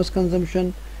autonomous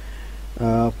consumption,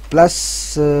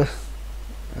 plus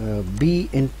B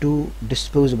into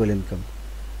disposable income.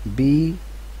 B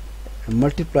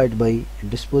multiplied by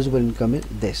disposable income is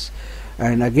this.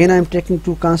 And again I am taking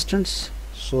two constants,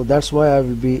 so that's why I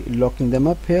will be locking them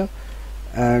up here,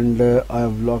 and I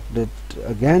have locked it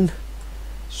again.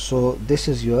 So this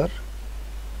is your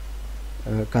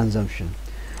consumption.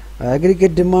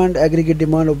 Aggregate demand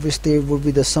obviously would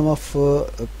be the sum of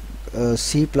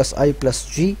C plus I plus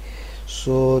G.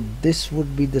 So this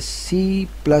would be the C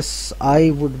plus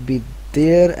I would be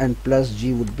there, and plus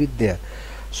G would be there.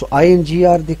 So I and G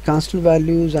are the constant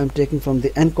values. I'm taking from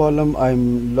the n column.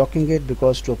 I'm locking it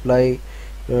because to apply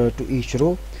to each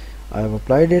row, I have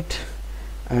applied it.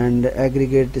 And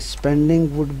aggregate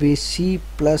spending would be C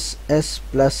plus S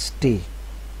plus T.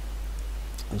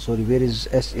 Sorry, where is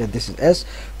S? Yeah, this is S.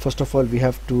 First of all, we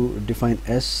have to define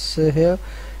S here.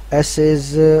 S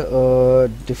is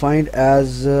defined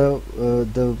as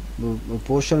the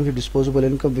portion of your disposable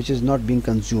income which is not being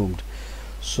consumed.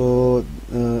 So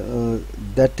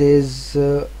that is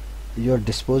your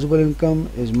disposable income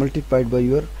is multiplied by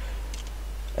your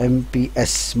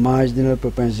MPS, marginal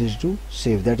propensity to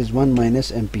save, that is 1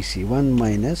 minus MPC. 1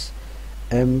 minus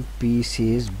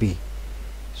MPC is B.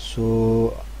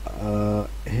 So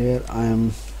here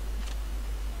I've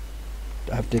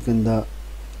taken the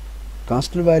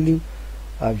constant value,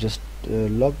 I've just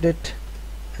logged it,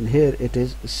 and here it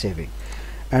is saving.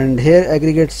 And here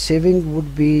aggregate saving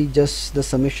would be just the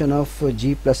summation of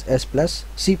G plus S plus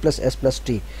C plus S plus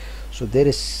T. So there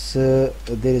is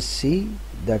C,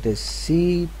 that is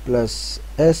C plus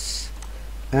S,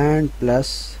 and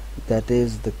plus that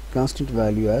is the constant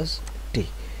value as T.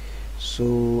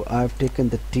 So I've taken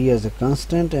the T as a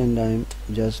constant and I'm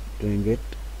just doing it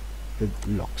with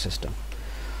log system.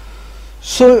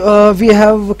 So we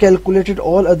have calculated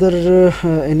all other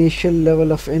initial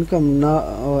level of income.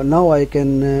 Now I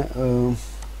can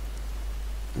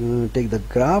take the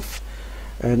graph,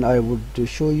 and I would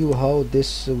show you how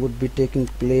this would be taking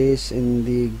place in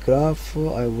the graph.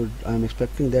 I'm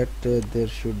expecting that there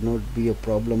should not be a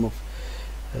problem of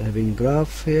having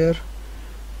graph here.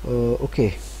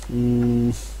 Okay,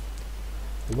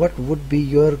 what would be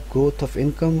your growth of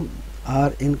income?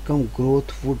 Our income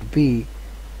growth would be,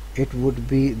 it would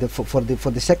be for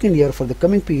the second year, for the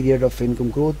coming period of income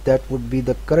growth, that would be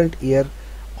the current year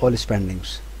all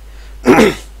spendings.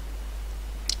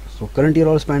 So current year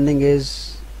all spending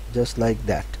is just like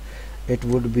that. It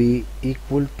would be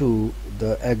equal to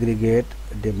the aggregate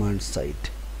demand side.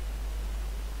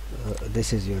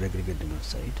 This is your aggregate demand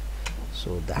side.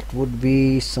 So that would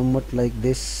be somewhat like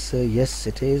this. Yes,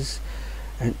 it is.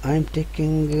 And I'm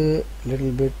taking a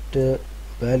little bit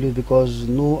value because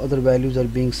no other values are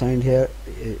being signed here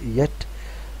yet.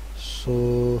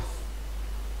 So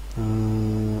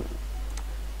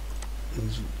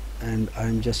and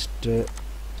I'm just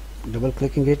double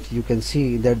clicking it. You can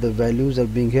see that the values are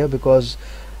being here because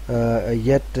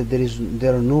yet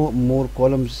there are no more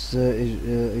columns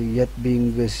yet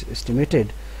being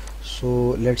estimated.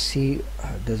 So let's see,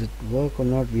 does it work or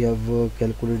not. We have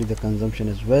calculated the consumption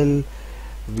as well,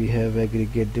 we have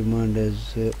aggregate demand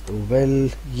as well.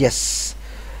 Yes,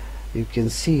 you can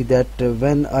see that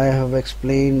when I have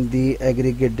explained the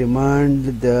aggregate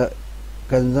demand, the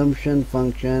consumption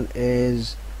function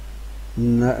is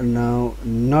now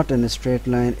not in a straight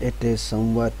line, it is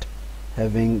somewhat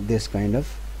having this kind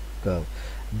of curve.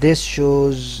 This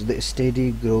shows the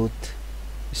steady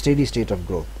state of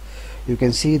growth. You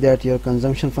can see that your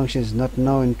consumption function is not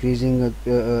now increasing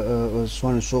so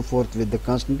on and so forth with the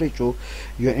constant ratio.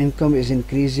 Your income is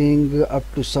increasing up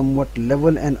to somewhat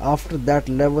level, and after that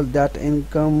level, that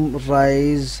income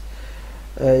rise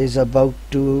is about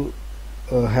to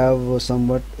have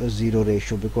somewhat a zero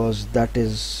ratio, because that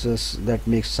is that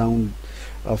makes sound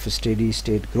of a steady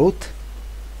state growth.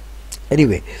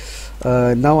 Anyway,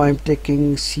 now I'm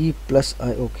taking C plus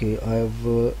I. Okay, I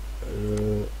have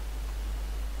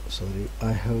sorry,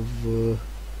 I have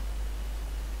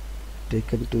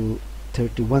taken to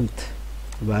 31th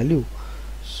value,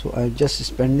 so I'm just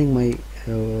spending my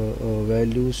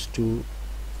values to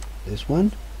this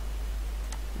one,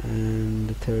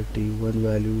 and 31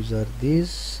 values are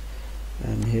these,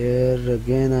 and here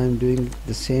again I'm doing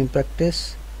the same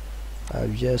practice.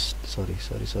 I've just sorry,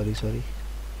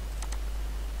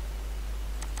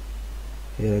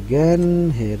 here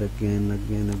again,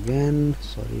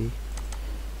 sorry.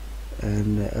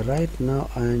 And right now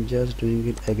I am just doing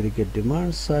it aggregate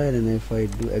demand side, and if I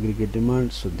do aggregate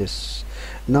demand, so this,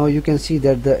 now you can see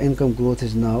that the income growth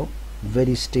is now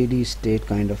very steady state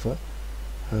kind of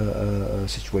a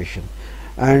situation.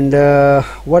 And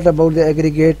what about the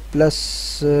aggregate plus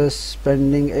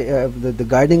spending, the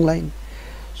guiding line?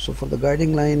 So for the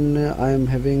guiding line, I am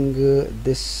having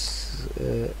this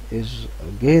is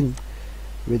again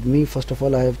with me. First of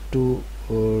all, I have to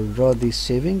draw these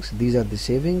savings. These are the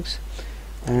savings,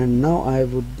 and now I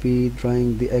would be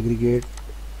drawing the aggregate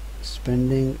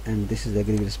spending, and this is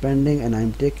aggregate spending, and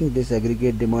I'm taking this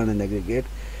aggregate demand and aggregate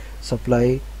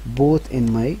supply both in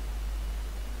my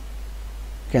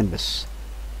canvas.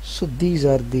 So these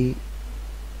are the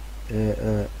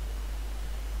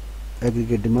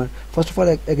aggregate demand. First of all,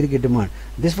 aggregate demand,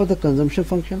 this was the consumption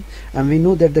function, and we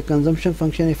know that the consumption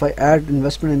function, if I add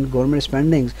investment and government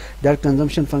spendings, that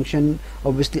consumption function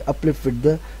obviously uplift with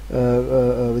the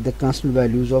constant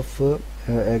values of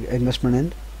investment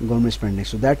and government spending.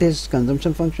 So that is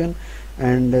consumption function,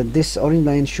 and this orange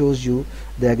line shows you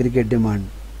the aggregate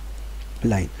demand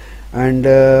line. And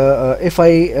if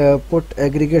I put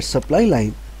aggregate supply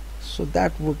line, so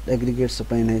that would aggregate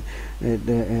supply line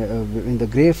in the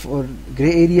gray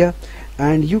area,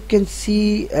 and you can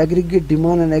see aggregate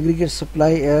demand and aggregate supply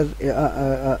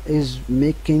is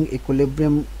making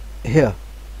equilibrium here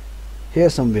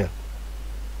somewhere.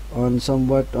 on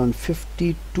somewhat on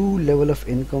 52 level of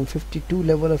income. 52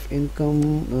 level of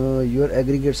income, your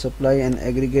aggregate supply and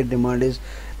aggregate demand is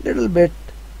little bit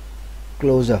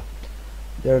closer.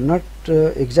 They are not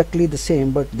exactly the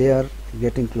same, but they are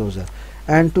getting closer.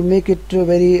 And to make it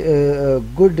very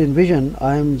good in vision,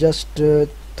 I am just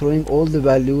throwing all the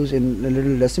values in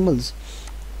little decimals.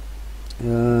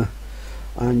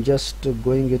 I'm just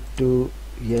going it to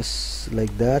yes,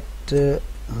 like that.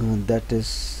 That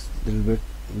is a little bit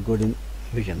good in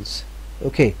visions.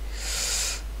 Okay,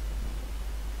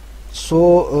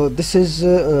 so this is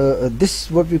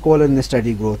what we call a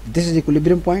steady growth. This is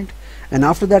equilibrium point, and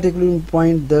after that equilibrium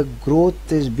point the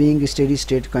growth is being a steady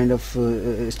state kind of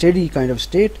steady kind of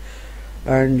state,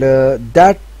 and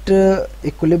that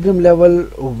equilibrium level,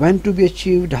 when to be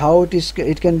achieved, how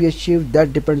it can be achieved,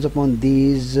 that depends upon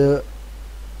these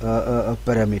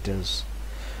parameters.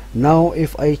 Now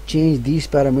if I change these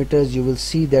parameters, you will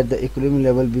see that the equilibrium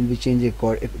level will be changing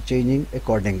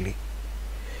accordingly.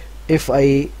 If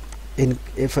I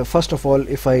first of all,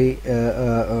 if I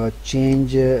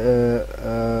change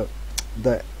the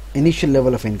initial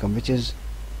level of income, which is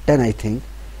 10, I think,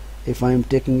 if I am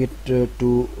taking it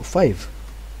to 5,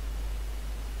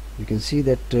 you can see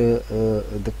that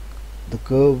the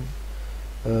curve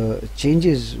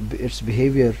changes its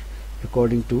behavior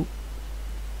according to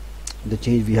the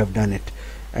change we have done it.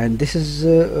 And this is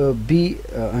B.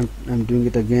 I'm doing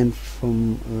it again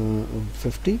from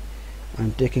 50.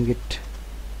 I'm taking it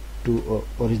to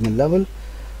original level.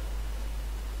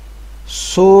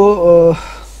 So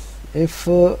if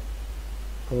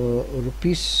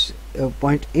rupees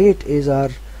 0.8 is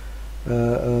our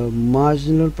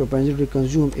marginal propensity to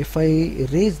consume, if I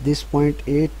raise this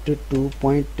 0.8 to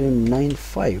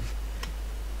 0.95,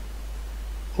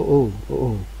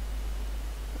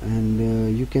 and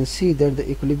you can see that the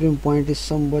equilibrium point is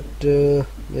somewhat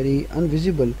very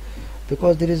invisible,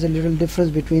 because there is a little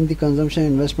difference between the consumption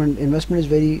and investment. Investment is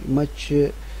very much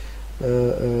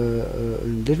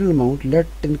little amount. Let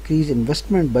increase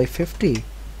investment by 50,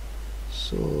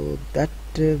 so that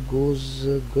goes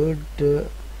good.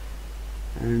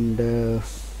 And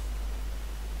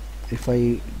if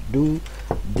I do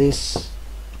this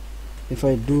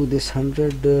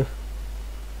 100,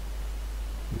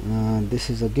 this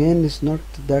is again is not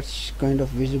that kind of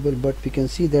visible, but we can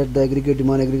see that the aggregate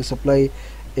demand, aggregate supply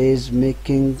is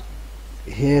making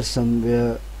here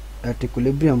somewhere at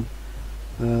equilibrium.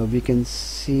 We can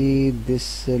see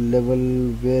this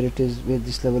level where it is, where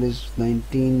this level is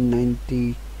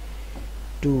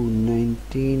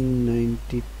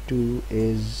 1992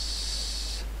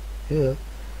 is here.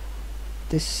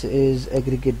 This is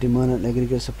aggregate demand and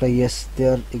aggregate supply. Yes, they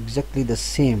are exactly the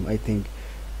same, I think.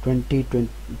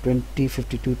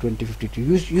 2052.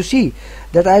 You see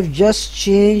that I've just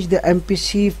changed the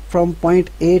MPC from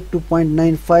 0.8 to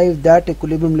 0.95. That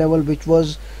equilibrium level which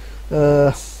was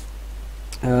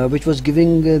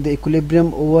giving the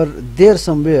equilibrium over there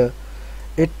somewhere,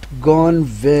 it gone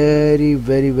very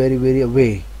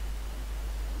away.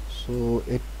 So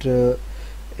it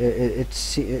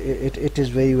is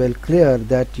very well clear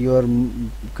that your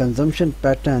consumption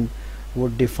pattern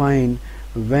would define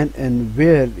when and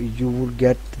where you would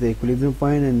get the equilibrium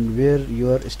point and where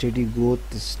your steady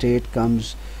growth state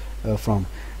comes from.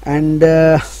 And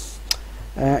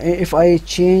if I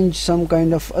change some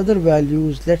kind of other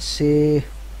values, let's say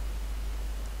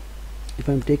if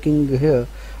I'm taking here,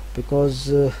 because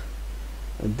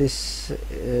this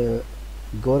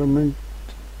government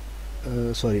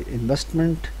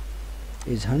investment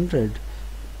is 100,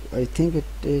 I think it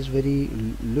is very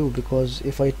low, because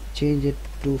if I change it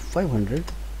to 500,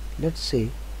 let's say,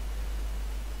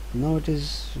 now it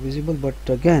is visible, but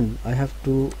again I have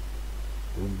to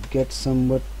get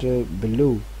somewhat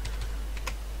below.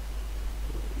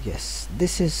 Yes,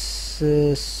 this is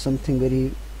something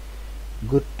very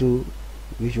good to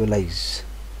visualize.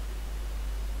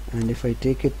 And if I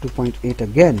take it to 0.8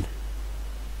 again,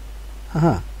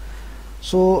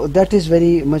 so that is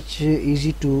very much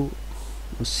easy to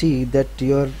see that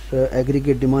your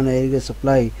aggregate demand and aggregate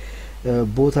supply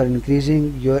both are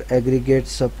increasing. Your aggregate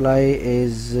supply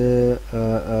is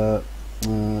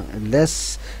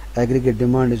less, aggregate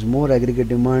demand is more. Aggregate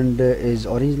demand is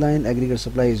orange line, aggregate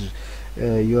supply is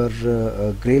your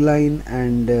gray line,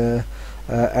 and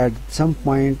at some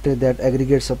point that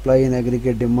aggregate supply and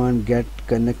aggregate demand get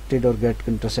connected or get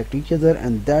intersect each other,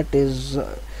 and that is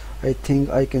I think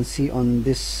I can see on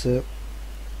this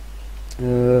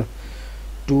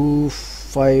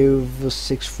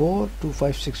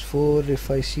 2564. If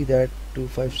I see that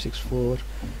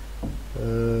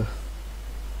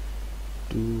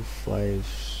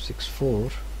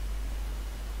 2564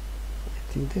 I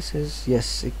think this is,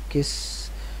 yes, it is,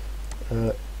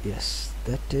 yes,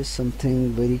 that is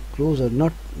something very close, or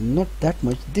not that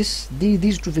much. These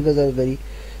two figures are very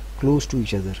close to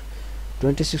each other,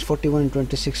 2641 and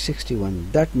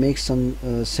 2661. That makes some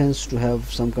sense to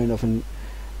have some kind of an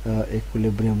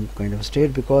equilibrium kind of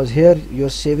state, because here your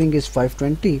saving is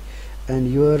 520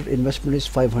 and your investment is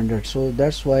 500, so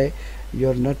that's why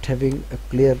you're not having a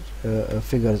clear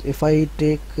figures. If I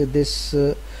take this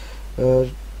to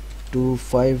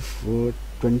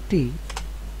 520,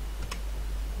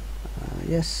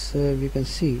 yes, we can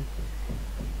see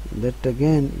that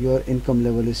again your income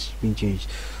level is being changed.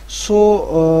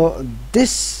 So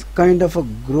this kind of a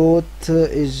growth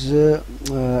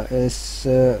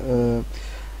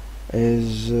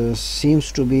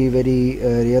seems to be very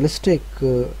realistic,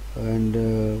 and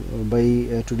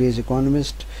by today's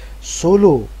economist.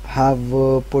 Solo have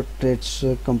put its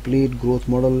complete growth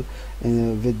model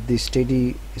with the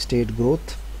steady state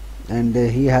growth, and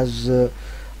he has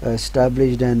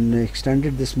established and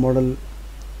extended this model,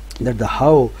 that the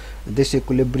how this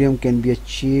equilibrium can be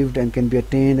achieved and can be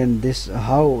attained, and this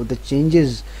how the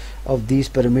changes of these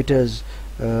parameters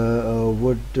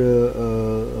would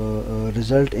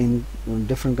result in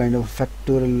different kind of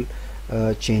factorial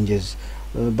changes.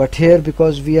 But here,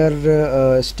 because we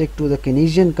are stick to the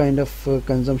Keynesian kind of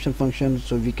consumption function,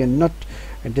 so we cannot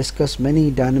discuss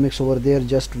many dynamics over there.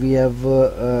 Just we have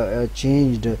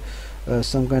changed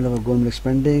some kind of a government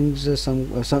spendings,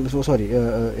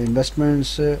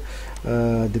 investments,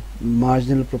 the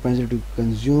marginal propensity to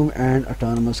consume, and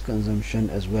autonomous consumption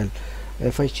as well.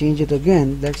 If I change it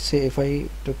again, let's say if I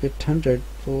took it 100,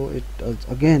 so it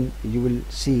again you will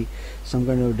see some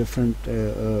kind of different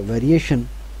variation.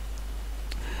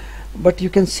 But you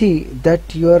can see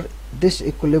that this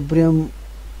equilibrium,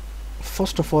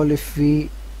 first of all, if we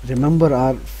remember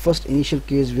our first initial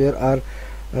case where our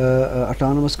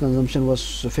autonomous consumption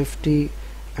was 50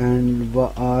 and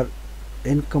our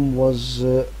income was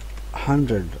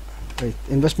 100, right?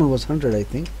 Investment was 100, I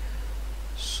think.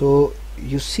 So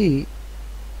you see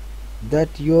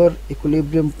that your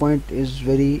equilibrium point is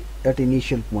very at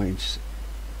initial points.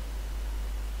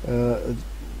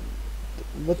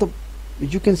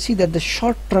 You can see that the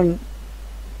short run,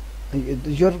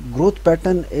 your growth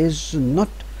pattern is not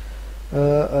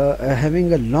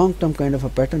having a long-term kind of a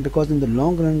pattern, because in the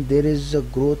long run there is a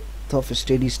growth of a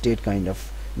steady state kind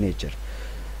of nature.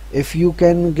 If you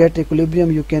can get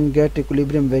equilibrium, you can get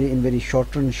equilibrium in very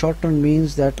short run. Short run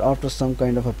means that after some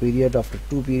kind of a period, after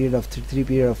 2 period, after 3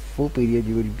 period, or 4 period,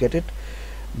 you will get it,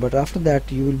 but after that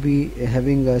you will be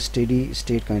having a steady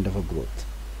state kind of a growth.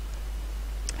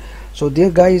 So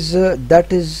there guys,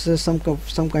 that is some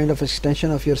kind of extension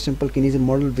of your simple Keynesian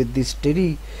model with the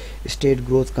steady state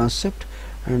growth concept,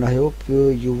 and I hope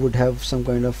you would have some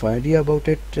kind of idea about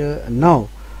it. Now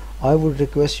I would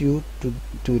request you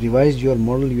to revise your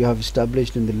model you have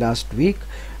established in the last week,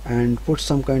 and put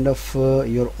some kind of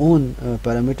your own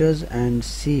parameters, and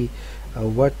see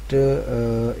what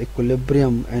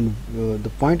equilibrium and the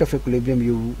point of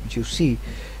equilibrium you see,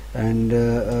 and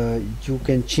you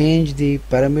can change the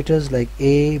parameters like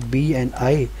A, B and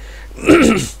I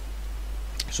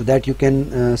so that you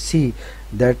can see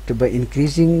that by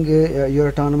increasing your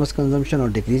autonomous consumption or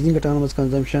decreasing autonomous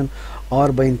consumption,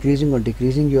 or by increasing or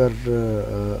decreasing your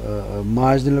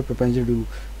marginal propensity to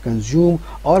consume,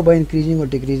 or by increasing or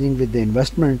decreasing with the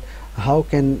investment, how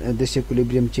can this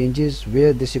equilibrium changes,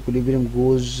 where this equilibrium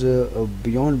goes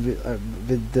beyond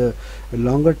with the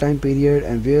longer time period,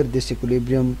 and where this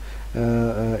equilibrium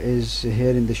is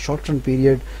here in the short run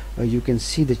period. You can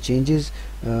see the changes.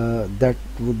 That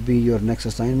would be your next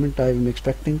assignment. I am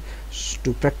expecting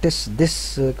to practice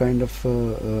this kind of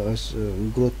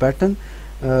growth pattern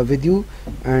with you,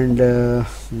 and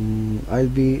I'll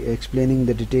be explaining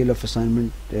the detail of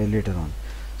assignment later on.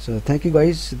 So thank you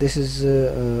guys. This is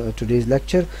today's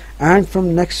lecture, and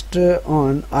from next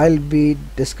on I'll be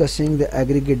discussing the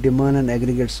aggregate demand and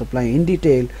aggregate supply in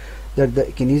detail, that the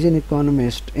Keynesian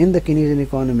economist, in the Keynesian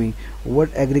economy,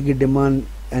 what aggregate demand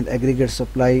and aggregate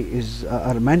supply is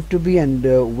are meant to be, and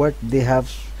what they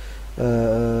have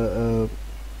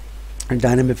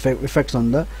dynamic effects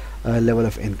on the level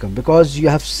of income. Because you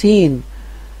have seen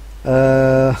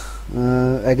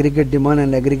aggregate demand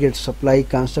and aggregate supply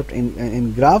concept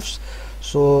in graphs,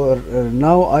 so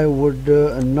now I would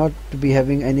not be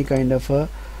having any kind of a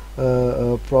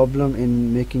problem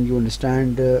in making you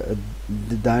understand the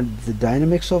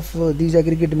dynamics of these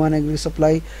aggregate demand and aggregate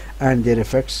supply and their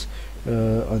effects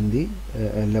on the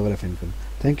level of income.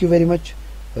 Thank you very much.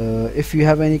 If you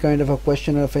have any kind of a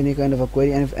question or if any kind of a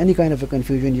query, and if any kind of a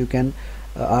confusion, you can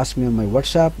ask me on my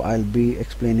WhatsApp. I'll be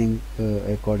explaining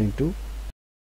according to